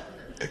it.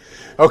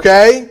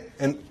 Okay?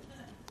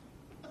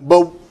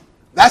 But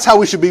that's how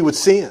we should be with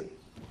sin.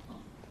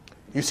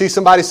 You see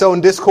somebody sowing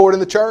discord in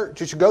the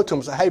church, you should go to them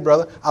and say, "Hey,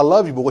 brother, I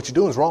love you, but what you're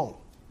doing is wrong.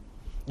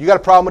 You got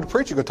a problem with the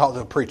preacher? Go talk to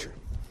the preacher.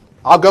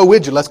 I'll go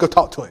with you. Let's go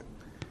talk to him."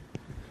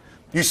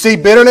 You see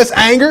bitterness,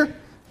 anger.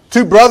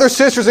 Two brothers,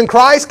 sisters in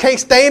Christ can't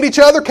stand each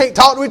other, can't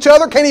talk to each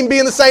other, can't even be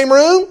in the same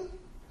room.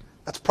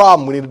 That's a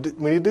problem. We need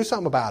to do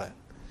something about it.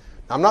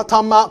 I'm not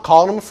talking about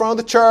calling them in front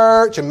of the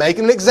church and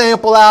making an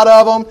example out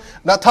of them.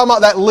 I'm not talking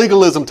about that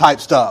legalism type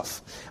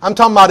stuff. I'm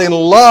talking about in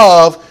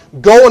love,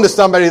 going to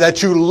somebody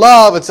that you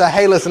love and say,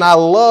 "Hey, listen, I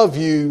love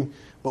you,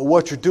 but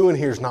what you're doing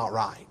here is not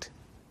right.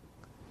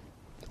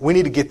 We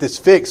need to get this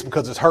fixed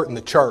because it's hurting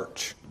the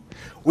church.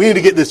 We need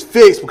to get this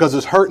fixed because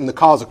it's hurting the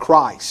cause of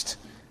Christ.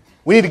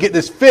 We need to get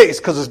this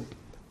fixed because it's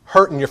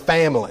hurting your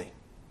family."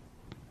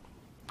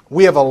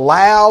 We have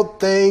allowed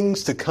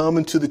things to come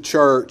into the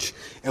church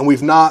and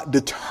we've not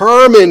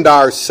determined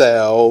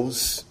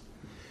ourselves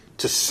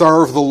to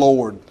serve the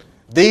Lord.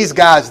 These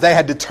guys, they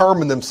had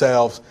determined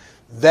themselves.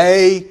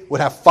 They would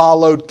have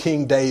followed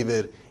King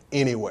David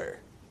anywhere.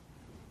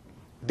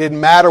 Didn't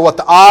matter what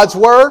the odds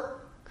were.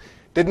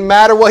 Didn't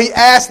matter what he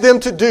asked them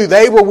to do.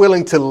 They were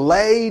willing to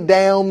lay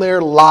down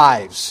their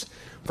lives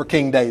for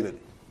King David.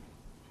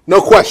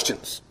 No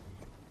questions.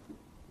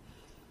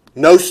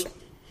 No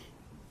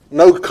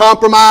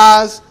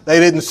compromise. They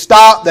didn't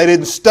stop. They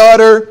didn't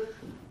stutter.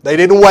 They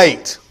didn't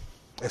wait.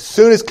 As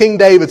soon as King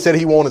David said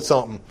he wanted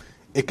something,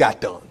 it got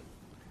done.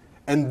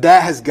 And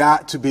that has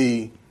got to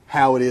be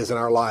how it is in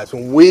our lives.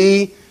 When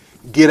we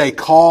get a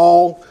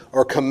call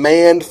or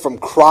command from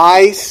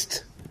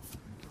Christ,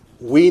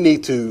 we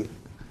need to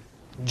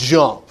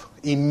jump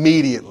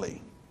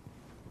immediately.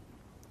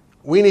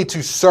 We need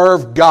to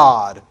serve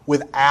God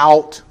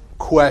without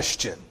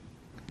question.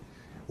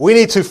 We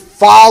need to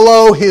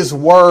follow His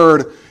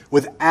Word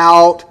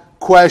without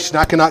question.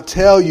 I cannot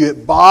tell you,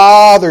 it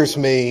bothers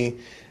me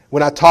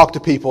when I talk to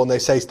people and they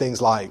say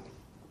things like,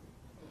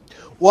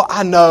 well,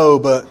 I know,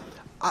 but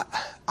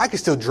I can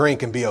still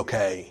drink and be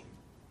okay.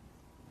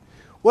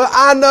 Well,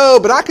 I know,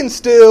 but I can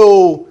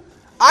still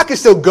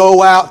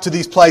go out to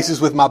these places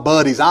with my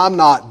buddies. I'm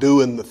not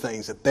doing the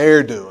things that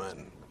they're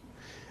doing.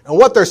 And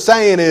what they're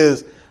saying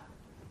is,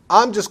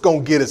 I'm just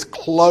going to get as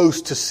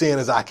close to sin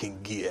as I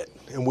can get,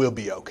 and we'll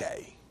be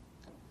okay.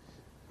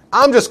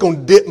 I'm just going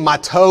to dip my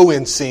toe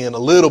in sin a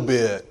little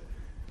bit,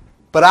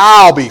 but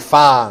I'll be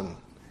fine.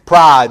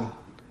 Pride,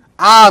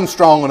 I'm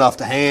strong enough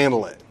to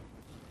handle it.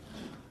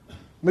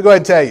 Let me go ahead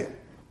and tell you.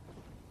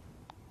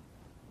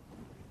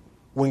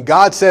 When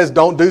God says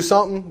don't do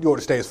something, you ought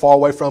to stay as far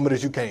away from it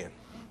as you can.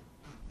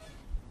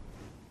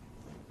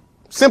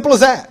 Simple as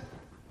that.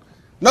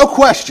 No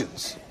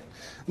questions.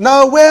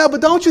 No, well,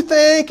 but don't you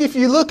think if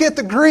you look at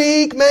the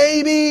Greek,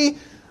 maybe?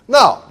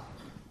 No.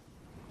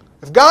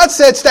 If God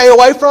said stay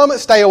away from it,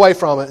 and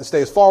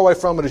stay as far away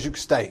from it as you can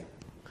stay.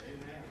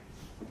 Amen.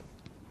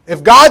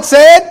 If God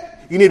said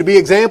you need to be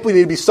example, you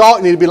need to be salt,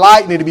 you need to be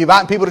light, you need to be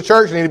inviting people to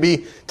church, you need to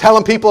be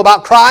telling people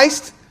about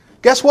Christ,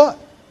 guess what?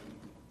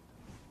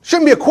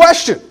 Shouldn't be a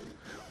question.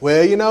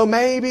 Well,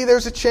 maybe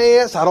there's a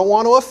chance. I don't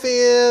want to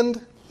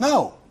offend.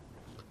 No.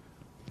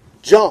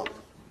 Jump.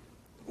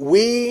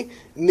 We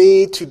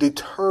need to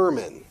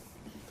determine.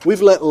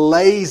 We've let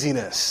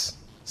laziness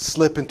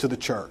slip into the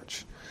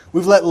church.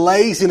 We've let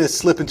laziness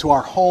slip into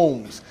our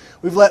homes.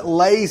 We've let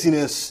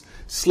laziness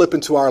slip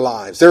into our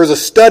lives. There was a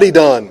study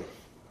done.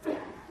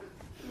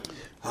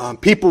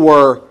 People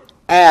were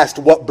asked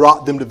what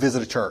brought them to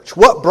visit a church.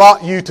 What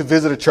brought you to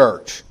visit a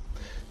church?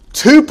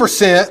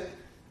 2%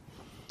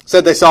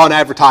 said they saw an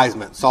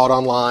advertisement, saw it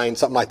online,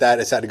 something like that,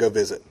 decided to go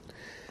visit.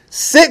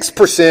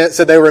 6%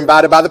 said they were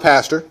invited by the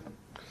pastor.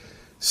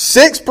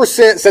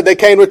 6% said they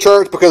came to a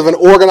church because of an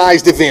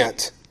organized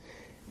event.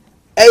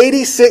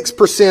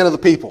 86% of the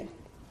people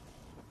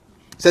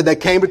said they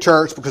came to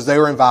church because they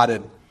were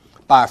invited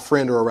by a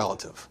friend or a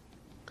relative.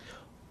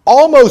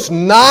 Almost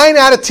 9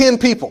 out of 10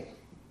 people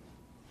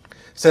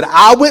said,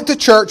 I went to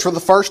church for the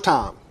first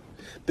time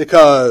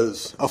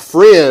because a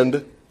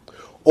friend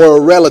or a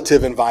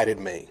relative invited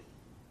me.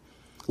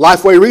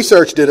 Lifeway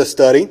Research did a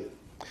study,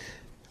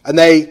 and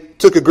they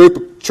took a group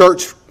of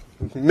church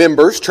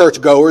members,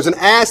 churchgoers, and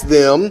asked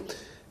them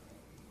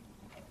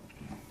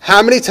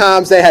how many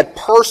times they had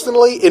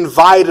personally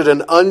invited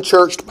an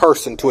unchurched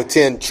person to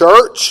attend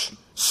church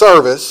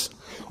service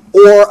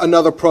or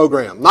another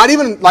program. Not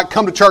even like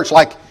come to church,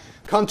 like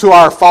come to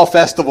our fall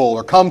festival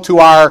or come to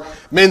our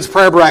men's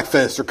prayer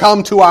breakfast or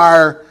come to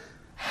our...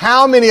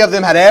 How many of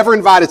them had ever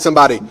invited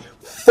somebody?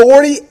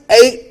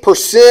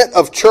 48%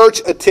 of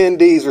church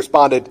attendees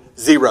responded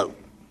 0.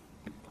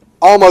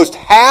 Almost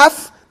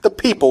half the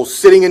people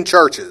sitting in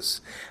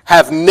churches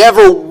have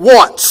never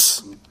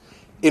once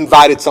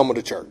invited someone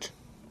to church.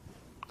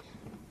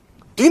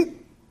 Do you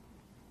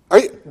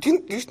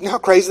know how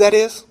crazy that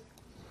is?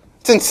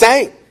 It's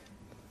insane.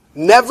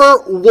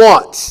 Never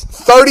once.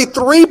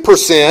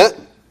 33%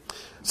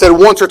 said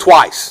once or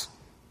twice.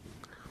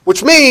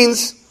 Which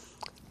means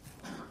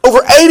over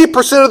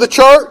 80% of the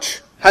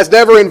church has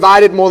never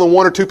invited more than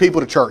 1 or 2 people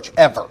to church,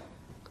 ever.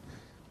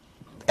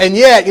 And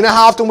yet, you know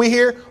how often we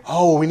hear,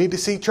 oh, we need to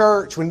see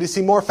church, we need to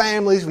see more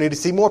families, we need to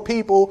see more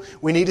people,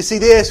 we need to see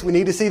this, we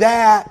need to see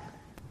that.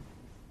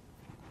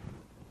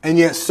 And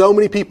yet so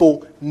many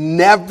people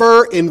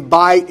never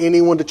invite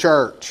anyone to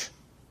church.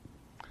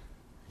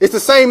 It's the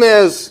same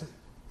as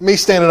me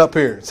standing up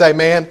here and say,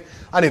 man,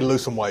 I need to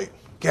lose some weight.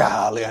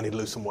 Golly, I need to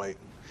lose some weight.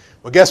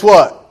 Well, guess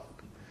what?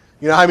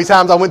 You know how many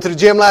times I went to the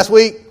gym last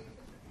week?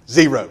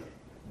 0.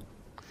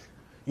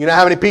 You know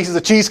how many pieces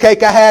of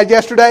cheesecake I had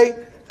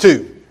yesterday?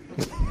 2.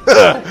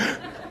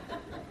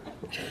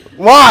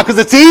 Why? Because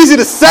it's easy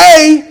to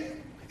say,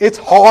 it's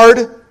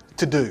hard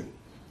to do.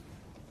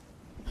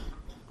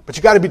 But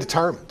you got to be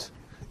determined.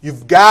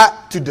 You've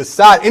got to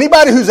decide.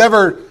 Anybody who's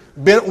ever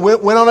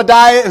went on a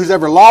diet, who's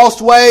ever lost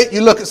weight,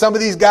 you look at some of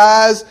these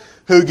guys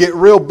who get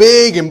real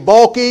big and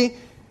bulky, it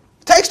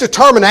takes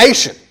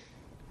determination.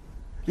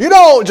 You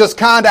don't just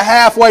kind of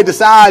halfway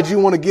decide you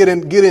want to get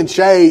in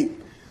shape.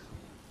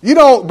 You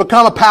don't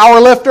become a power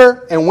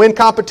lifter and win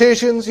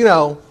competitions.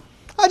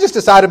 I just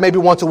decided maybe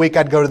once a week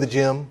I'd go to the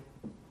gym.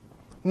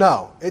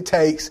 No, it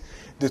takes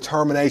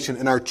determination.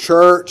 And our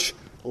church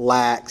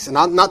lacks, and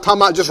I'm not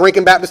talking about just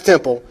Rankin Baptist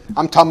Temple,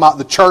 I'm talking about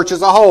the church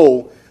as a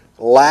whole,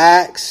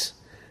 lacks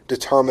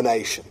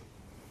determination.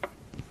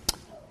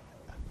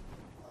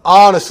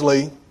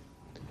 Honestly,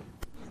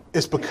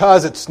 it's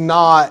because it's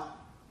not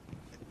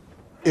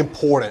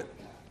important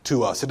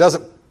to us. It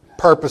doesn't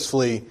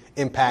purposefully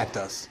impact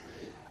us.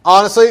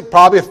 Honestly,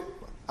 probably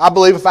I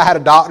believe if I had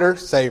a doctor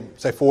say,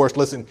 Forrest,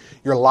 listen,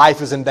 your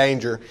life is in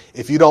danger.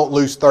 If you don't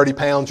lose 30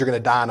 pounds, you're going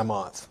to die in a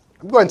month.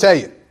 I'm going to tell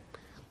you,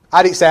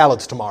 I'd eat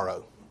salads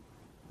tomorrow.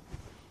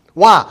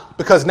 Why?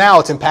 Because now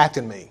it's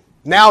impacting me.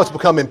 Now it's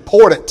become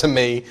important to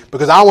me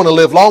because I want to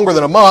live longer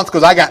than a month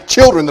because I got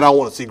children that I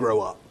want to see grow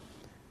up.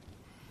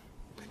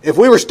 If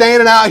we were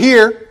standing out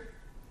here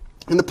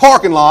in the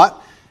parking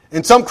lot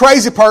and some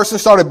crazy person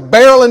started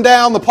barreling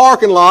down the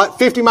parking lot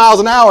 50 miles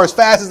an hour as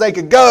fast as they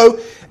could go,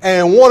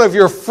 and one of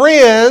your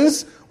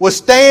friends was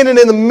standing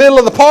in the middle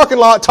of the parking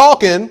lot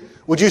talking,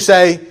 would you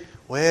say,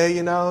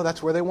 well,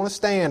 that's where they want to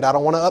stand. I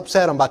don't want to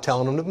upset them by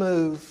telling them to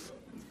move.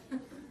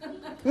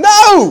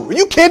 No! Are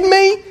you kidding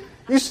me?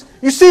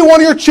 You see one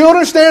of your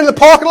children standing in the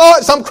parking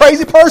lot, some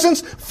crazy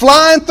person's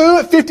flying through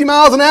at 50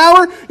 miles an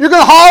hour, you're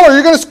going to holler,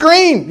 you're going to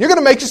scream, you're going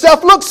to make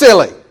yourself look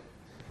silly.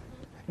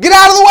 Get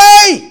out of the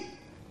way!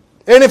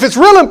 And if it's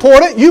real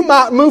important, you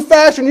might move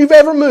faster than you've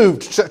ever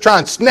moved to try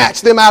and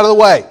snatch them out of the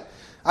way.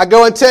 I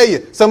go and tell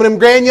you, some of them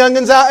grand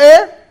youngins out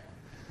there,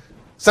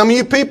 some of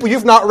you people,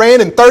 you've not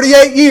ran in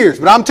 38 years,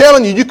 but I'm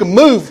telling you, you can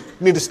move.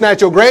 You need to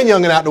snatch your grand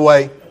youngin out the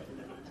way.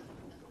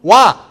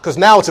 Why? Because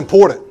now it's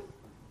important.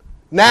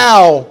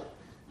 Now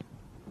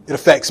it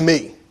affects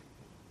me.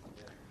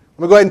 Let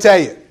me go ahead and tell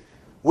you,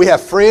 we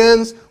have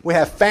friends, we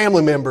have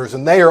family members,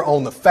 and they are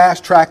on the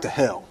fast track to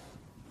hell.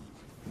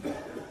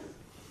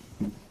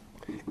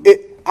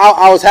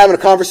 I was having a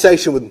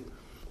conversation with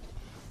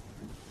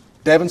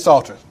Devin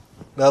Salter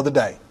the other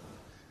day.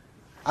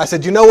 I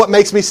said, you know what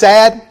makes me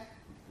sad?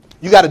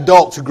 You got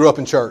adults who grew up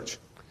in church.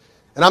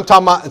 And I'm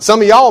talking about, and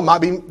some of y'all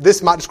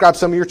this might describe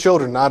some of your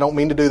children, and I don't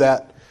mean to do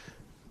that.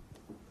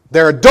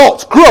 They're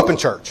adults, grew up in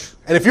church.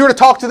 And if you were to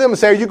talk to them and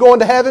say, are you going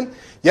to heaven?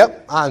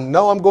 Yep, I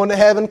know I'm going to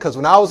heaven because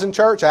when I was in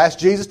church, I asked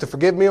Jesus to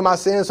forgive me of my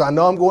sins, so I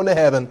know I'm going to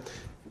heaven.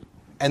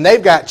 And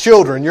they've got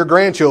children, your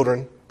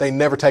grandchildren, they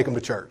never take them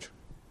to church.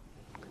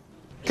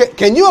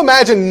 Can you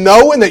imagine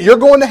knowing that you're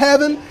going to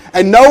heaven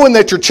and knowing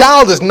that your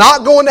child is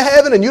not going to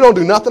heaven and you don't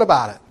do nothing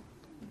about it?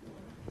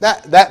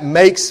 That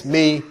makes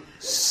me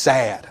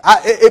sad.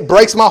 It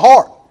breaks my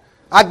heart.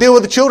 I deal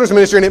with the children's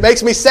ministry and it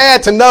makes me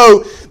sad to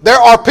know there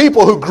are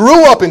people who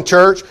grew up in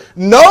church,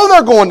 know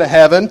they're going to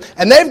heaven,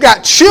 and they've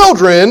got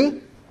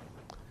children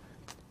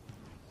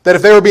that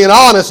if they were being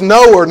honest,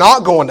 know are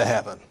not going to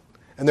heaven.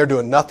 And they're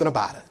doing nothing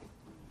about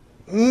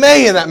it.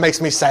 Man, that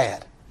makes me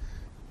sad.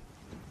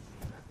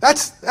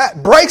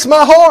 That breaks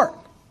my heart.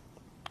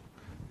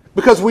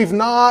 Because we've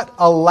not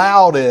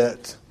allowed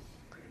it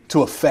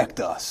to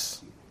affect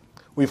us.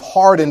 We've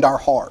hardened our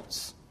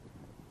hearts.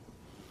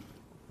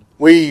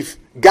 We've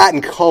gotten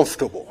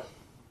comfortable.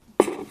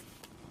 And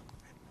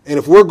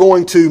if we're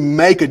going to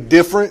make a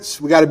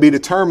difference, we got to be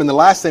determined. The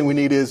last thing we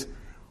need is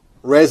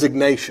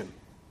resignation.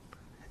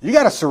 You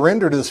got to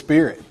surrender to the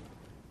Spirit.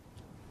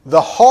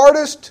 The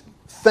hardest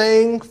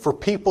thing for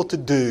people to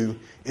do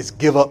is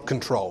give up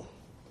control.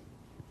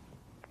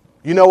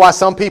 You know why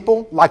some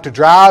people like to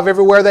drive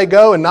everywhere they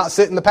go and not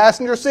sit in the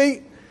passenger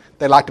seat?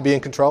 They like to be in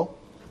control.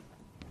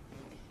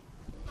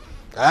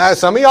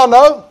 Some of y'all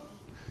know.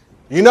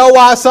 You know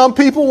why some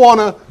people want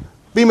to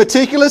be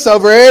meticulous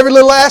over every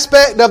little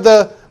aspect of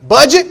the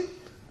budget?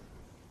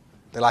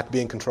 They like to be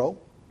in control.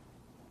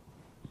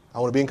 I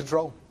want to be in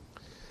control.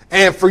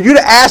 And for you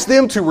to ask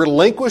them to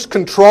relinquish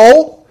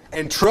control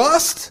and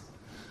trust,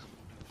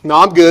 no,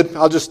 I'm good.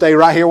 I'll just stay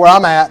right here where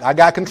I'm at. I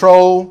got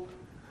control.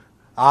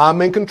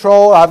 I'm in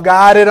control. I've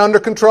got it under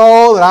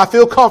control, and I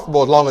feel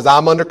comfortable as long as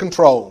I'm under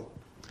control.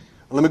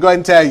 Let me go ahead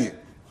and tell you,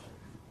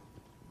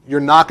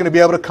 you're not going to be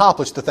able to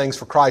accomplish the things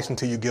for Christ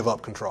until you give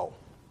up control.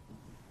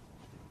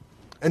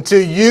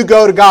 Until you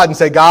go to God and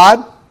say,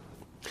 God,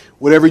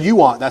 whatever you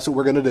want, that's what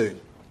we're going to do.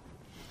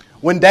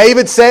 When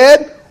David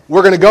said,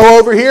 we're going to go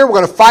over here, we're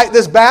going to fight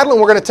this battle,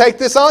 and we're going to take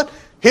this on,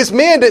 his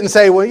men didn't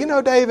say,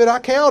 well, David, I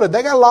counted.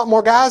 They got a lot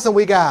more guys than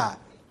we got.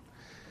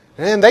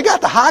 And they got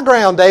the high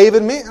ground,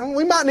 David.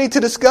 We might need to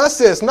discuss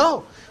this.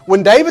 No.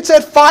 When David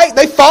said fight,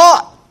 they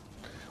fought.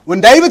 When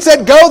David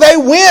said go, they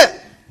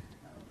went.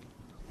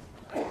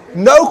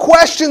 No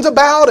questions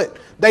about it.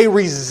 They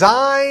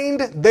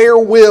resigned their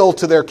will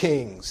to their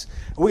kings.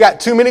 We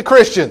got too many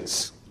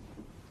Christians.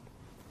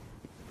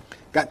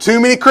 Got too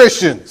many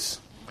Christians.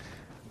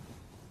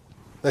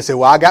 They say,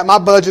 well, I got my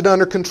budget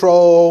under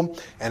control,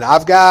 and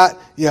I've got,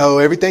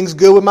 everything's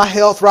good with my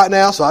health right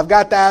now, so I've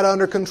got that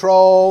under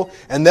control.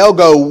 And they'll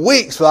go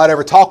weeks without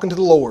ever talking to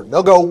the Lord.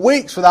 They'll go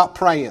weeks without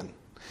praying.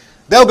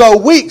 They'll go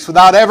weeks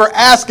without ever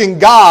asking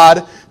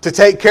God to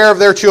take care of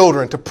their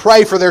children, to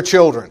pray for their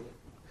children.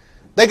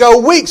 They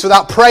go weeks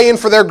without praying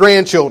for their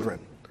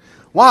grandchildren.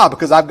 Why?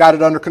 Because I've got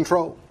it under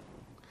control.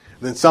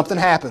 Then something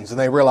happens and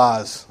they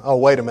realize, oh,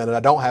 wait a minute, I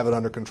don't have it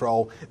under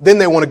control. Then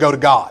they want to go to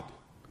God.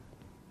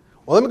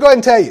 Well, let me go ahead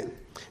and tell you.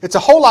 It's a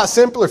whole lot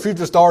simpler if you've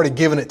just already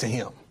given it to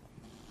Him.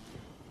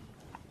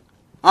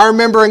 I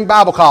remember in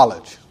Bible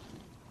college,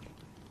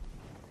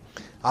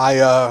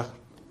 I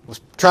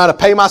was trying to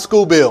pay my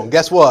school bill. And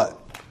guess what?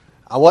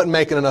 I wasn't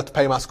making enough to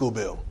pay my school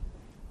bill.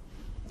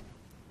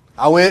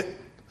 I went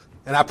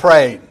and I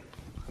prayed.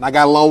 And I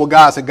got along with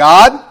God. I said,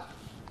 God,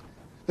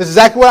 this is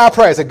exactly what I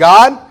prayed. I said,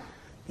 God,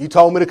 you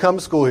told me to come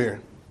to school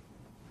here.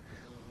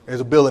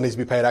 There's a bill that needs to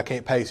be paid. I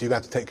can't pay, so you're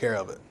going to have to take care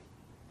of it.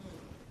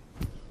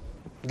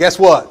 Guess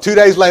what? 2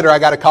 days later, I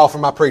got a call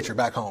from my preacher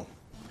back home.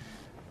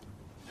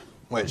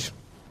 Which,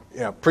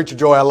 Preacher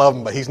Joy, I love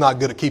him, but he's not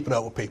good at keeping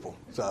up with people.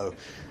 So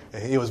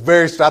he was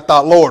I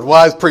thought, Lord,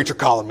 why is preacher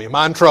calling me? Am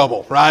I in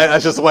trouble? Right?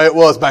 That's just the way it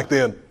was back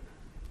then.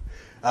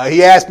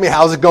 He asked me,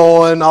 how's it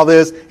going, all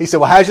this. He said,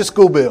 well, how's your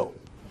school bill?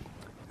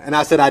 And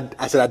I said,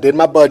 I did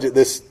my budget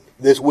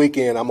this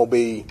weekend. I'm going to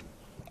be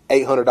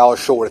 $800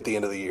 short at the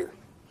end of the year.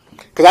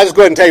 Because I just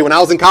go ahead and tell you, when I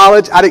was in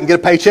college, I didn't get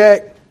a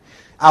paycheck.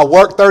 I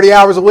worked 30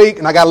 hours a week,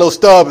 and I got a little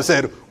stub that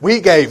said, we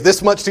gave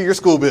this much to your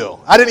school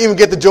bill. I didn't even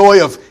get the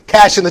joy of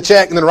cashing the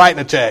check and then writing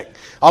a check.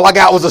 All I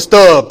got was a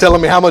stub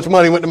telling me how much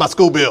money went to my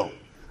school bill.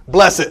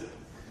 Bless it.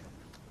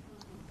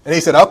 And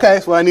he said, okay,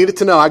 that's what I needed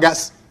to know.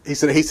 He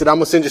said, I'm going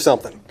to send you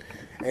something.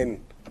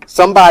 And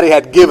somebody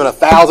had given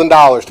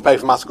 $1,000 to pay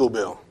for my school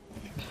bill.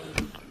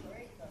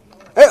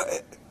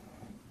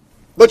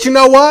 But you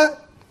know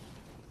what?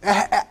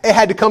 It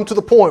had to come to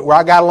the point where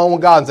I got along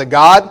with God and said,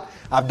 God,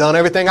 I've done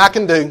everything I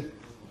can do.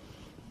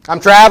 I'm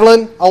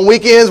traveling on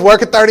weekends,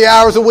 working 30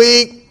 hours a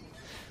week,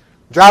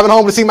 driving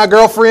home to see my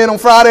girlfriend on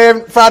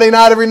Friday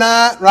night every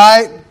night,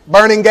 right?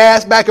 Burning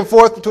gas back and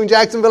forth between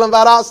Jacksonville and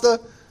Valdosta.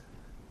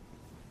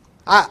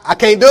 I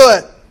can't do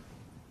it.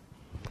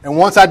 And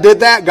once I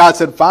did that, God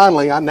said,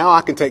 finally, now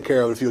I can take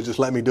care of it if you'll just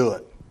let me do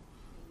it.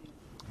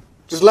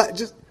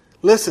 Just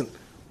listen.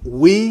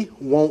 We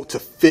want to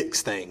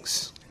fix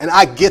things. And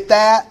I get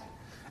that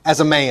as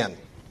a man.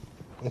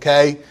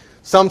 Okay?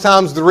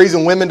 Sometimes the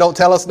reason women don't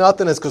tell us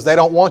nothing is because they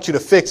don't want you to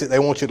fix it. They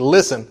want you to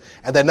listen.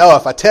 And they know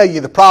if I tell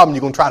you the problem,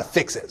 you're going to try to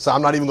fix it. So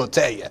I'm not even going to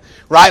tell you.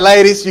 Right,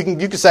 ladies? You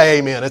can say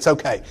amen. It's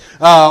okay.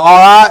 All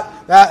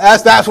right?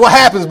 That's what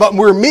happens. But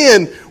we're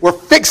men. We're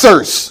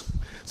fixers.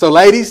 So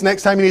ladies,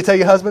 next time you need to tell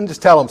your husband,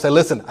 just tell him. Say,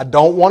 listen, I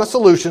don't want a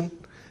solution.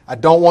 I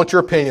don't want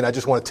your opinion. I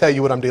just want to tell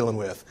you what I'm dealing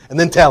with. And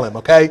then tell him,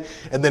 okay?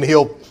 And then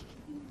he'll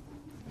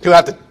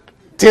have to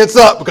tense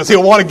up because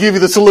he'll want to give you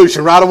the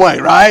solution right away,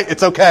 right?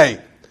 It's okay.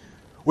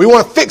 We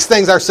want to fix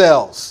things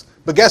ourselves.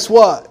 But guess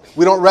what?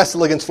 We don't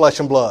wrestle against flesh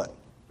and blood.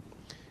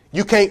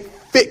 You can't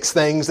fix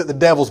things that the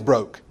devil's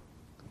broke.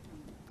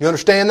 You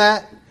understand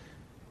that?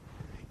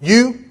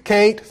 You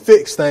can't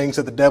fix things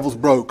that the devil's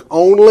broke.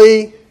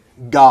 Only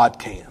God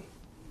can.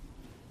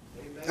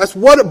 That's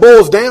what it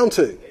boils down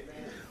to.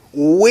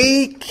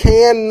 We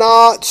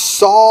cannot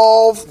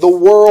solve the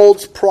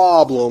world's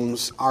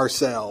problems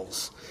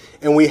ourselves.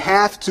 And we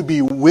have to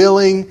be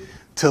willing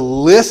to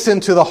listen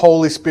to the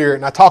Holy Spirit.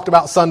 And I talked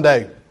about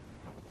Sunday.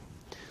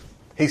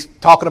 He's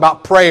talking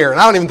about prayer. And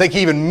I don't even think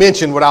he even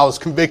mentioned what I was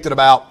convicted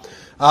about.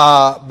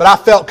 But I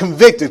felt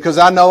convicted because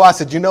I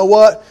said, you know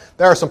what?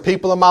 There are some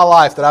people in my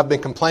life that I've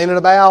been complaining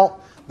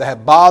about that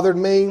have bothered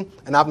me,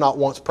 and I've not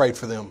once prayed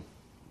for them.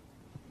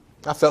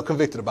 I felt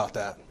convicted about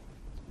that.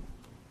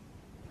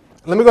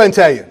 Let me go ahead and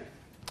tell you.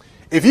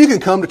 If you can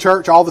come to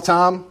church all the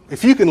time,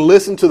 if you can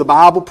listen to the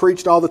Bible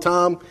preached all the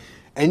time,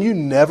 and you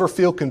never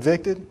feel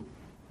convicted,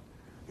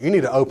 you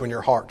need to open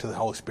your heart to the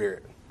Holy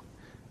Spirit.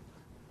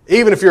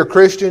 Even if you're a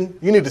Christian,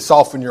 you need to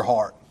soften your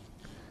heart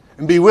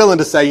and be willing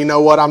to say, you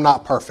know what, I'm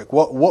not perfect.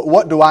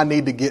 What do I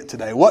need to get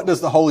today? What does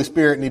the Holy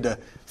Spirit need to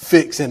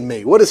fix in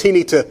me? What does He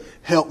need to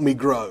help me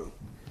grow?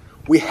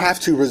 We have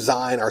to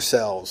resign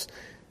ourselves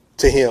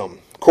to Him.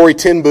 Corrie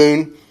ten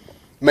Boom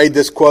made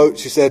this quote.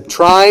 She said,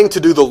 trying to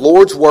do the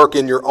Lord's work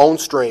in your own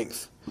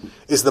strength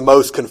is the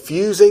most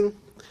confusing,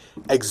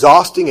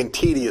 exhausting, and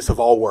tedious of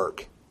all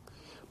work.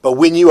 But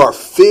when you are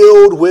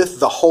filled with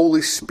the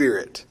Holy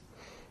Spirit,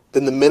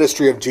 then the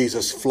ministry of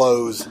Jesus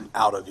flows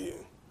out of you.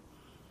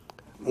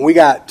 We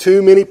got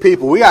too many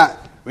people. We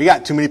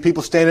got too many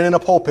people standing in a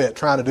pulpit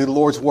trying to do the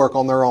Lord's work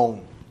on their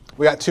own.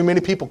 We got too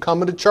many people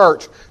coming to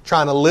church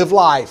trying to live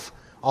life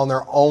on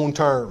their own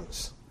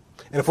terms.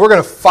 And if we're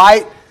going to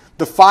fight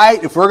the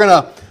fight, if we're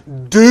going to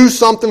do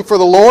something for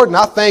the Lord, and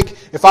I think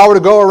if I were to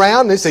go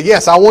around and say,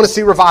 yes, I want to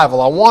see revival.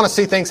 I want to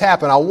see things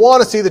happen. I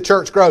want to see the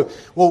church grow.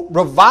 Well,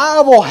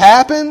 revival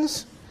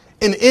happens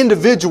in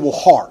individual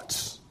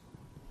hearts.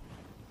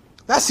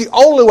 That's the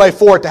only way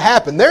for it to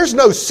happen. There's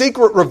no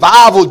secret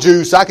revival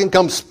juice I can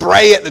come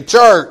spray at the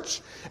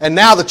church and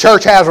now the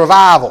church has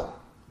revival.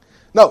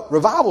 No,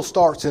 revival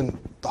starts in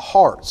the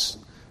hearts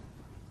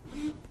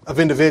of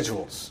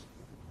individuals.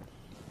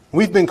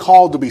 We've been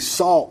called to be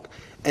salt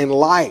and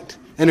light.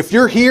 And if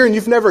you're here and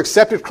you've never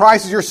accepted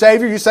Christ as your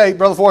Savior, you say,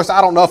 Brother Forrest,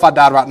 I don't know if I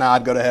died right now,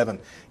 I'd go to heaven.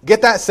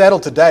 Get that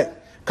settled today.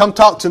 Come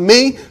talk to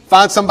me.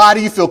 Find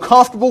somebody you feel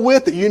comfortable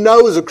with that you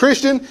know is a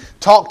Christian.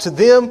 Talk to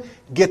them.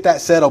 Get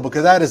that settled,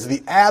 because that is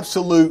the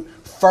absolute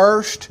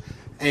first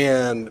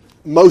and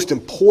most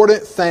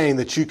important thing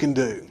that you can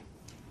do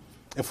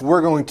if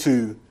we're going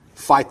to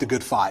fight the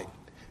good fight.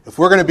 If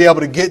we're going to be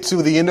able to get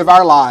to the end of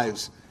our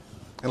lives,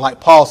 and like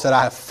Paul said,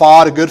 I have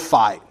fought a good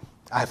fight.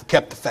 I have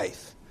kept the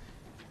faith.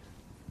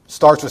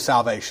 Starts with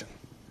salvation.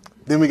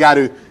 Then we got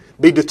to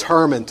be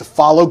determined to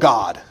follow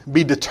God.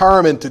 Be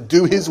determined to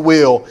do His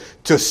will,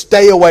 to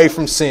stay away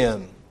from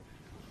sin,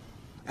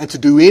 and to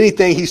do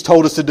anything He's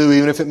told us to do,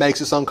 even if it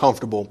makes us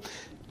uncomfortable.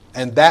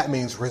 And that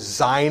means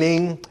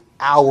resigning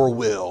our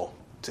will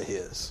to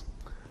His.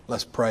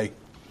 Let's pray.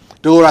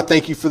 Dear Lord, I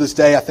thank You for this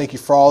day. I thank You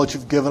for all that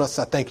You've given us.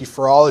 I thank You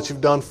for all that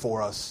You've done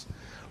for us.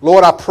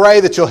 Lord, I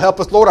pray that You'll help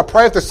us. Lord, I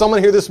pray if there's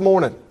someone here this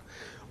morning,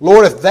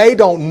 Lord, if they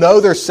don't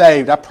know they're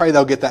saved, I pray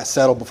they'll get that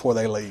settled before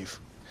they leave.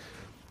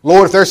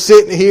 Lord, if they're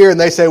sitting here and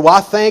they say, well, I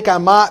think I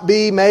might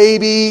be,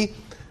 maybe.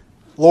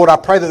 Lord, I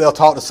pray that they'll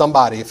talk to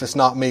somebody if it's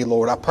not me,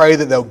 Lord. I pray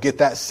that they'll get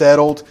that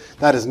settled.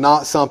 That is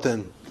not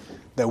something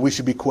that we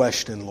should be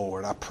questioning,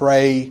 Lord. I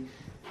pray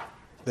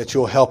that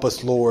You'll help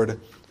us, Lord,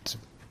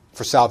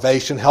 for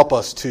salvation. Help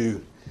us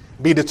to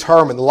be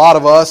determined. A lot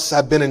of us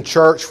have been in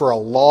church for a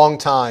long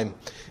time,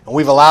 and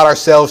we've allowed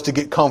ourselves to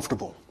get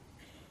comfortable.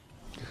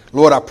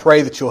 Lord, I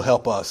pray that You'll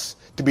help us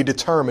to be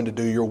determined to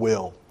do Your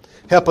will.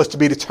 Help us to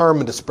be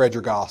determined to spread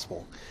Your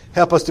gospel.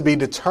 Help us to be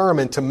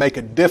determined to make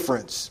a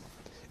difference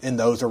in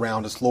those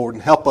around us, Lord.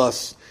 And help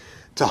us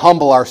to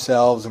humble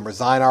ourselves and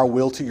resign our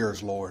will to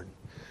Yours, Lord.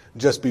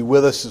 Just be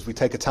with us as we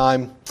take a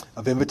time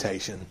of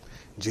invitation.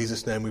 In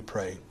Jesus' name we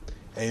pray.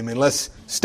 Amen. Let's stand.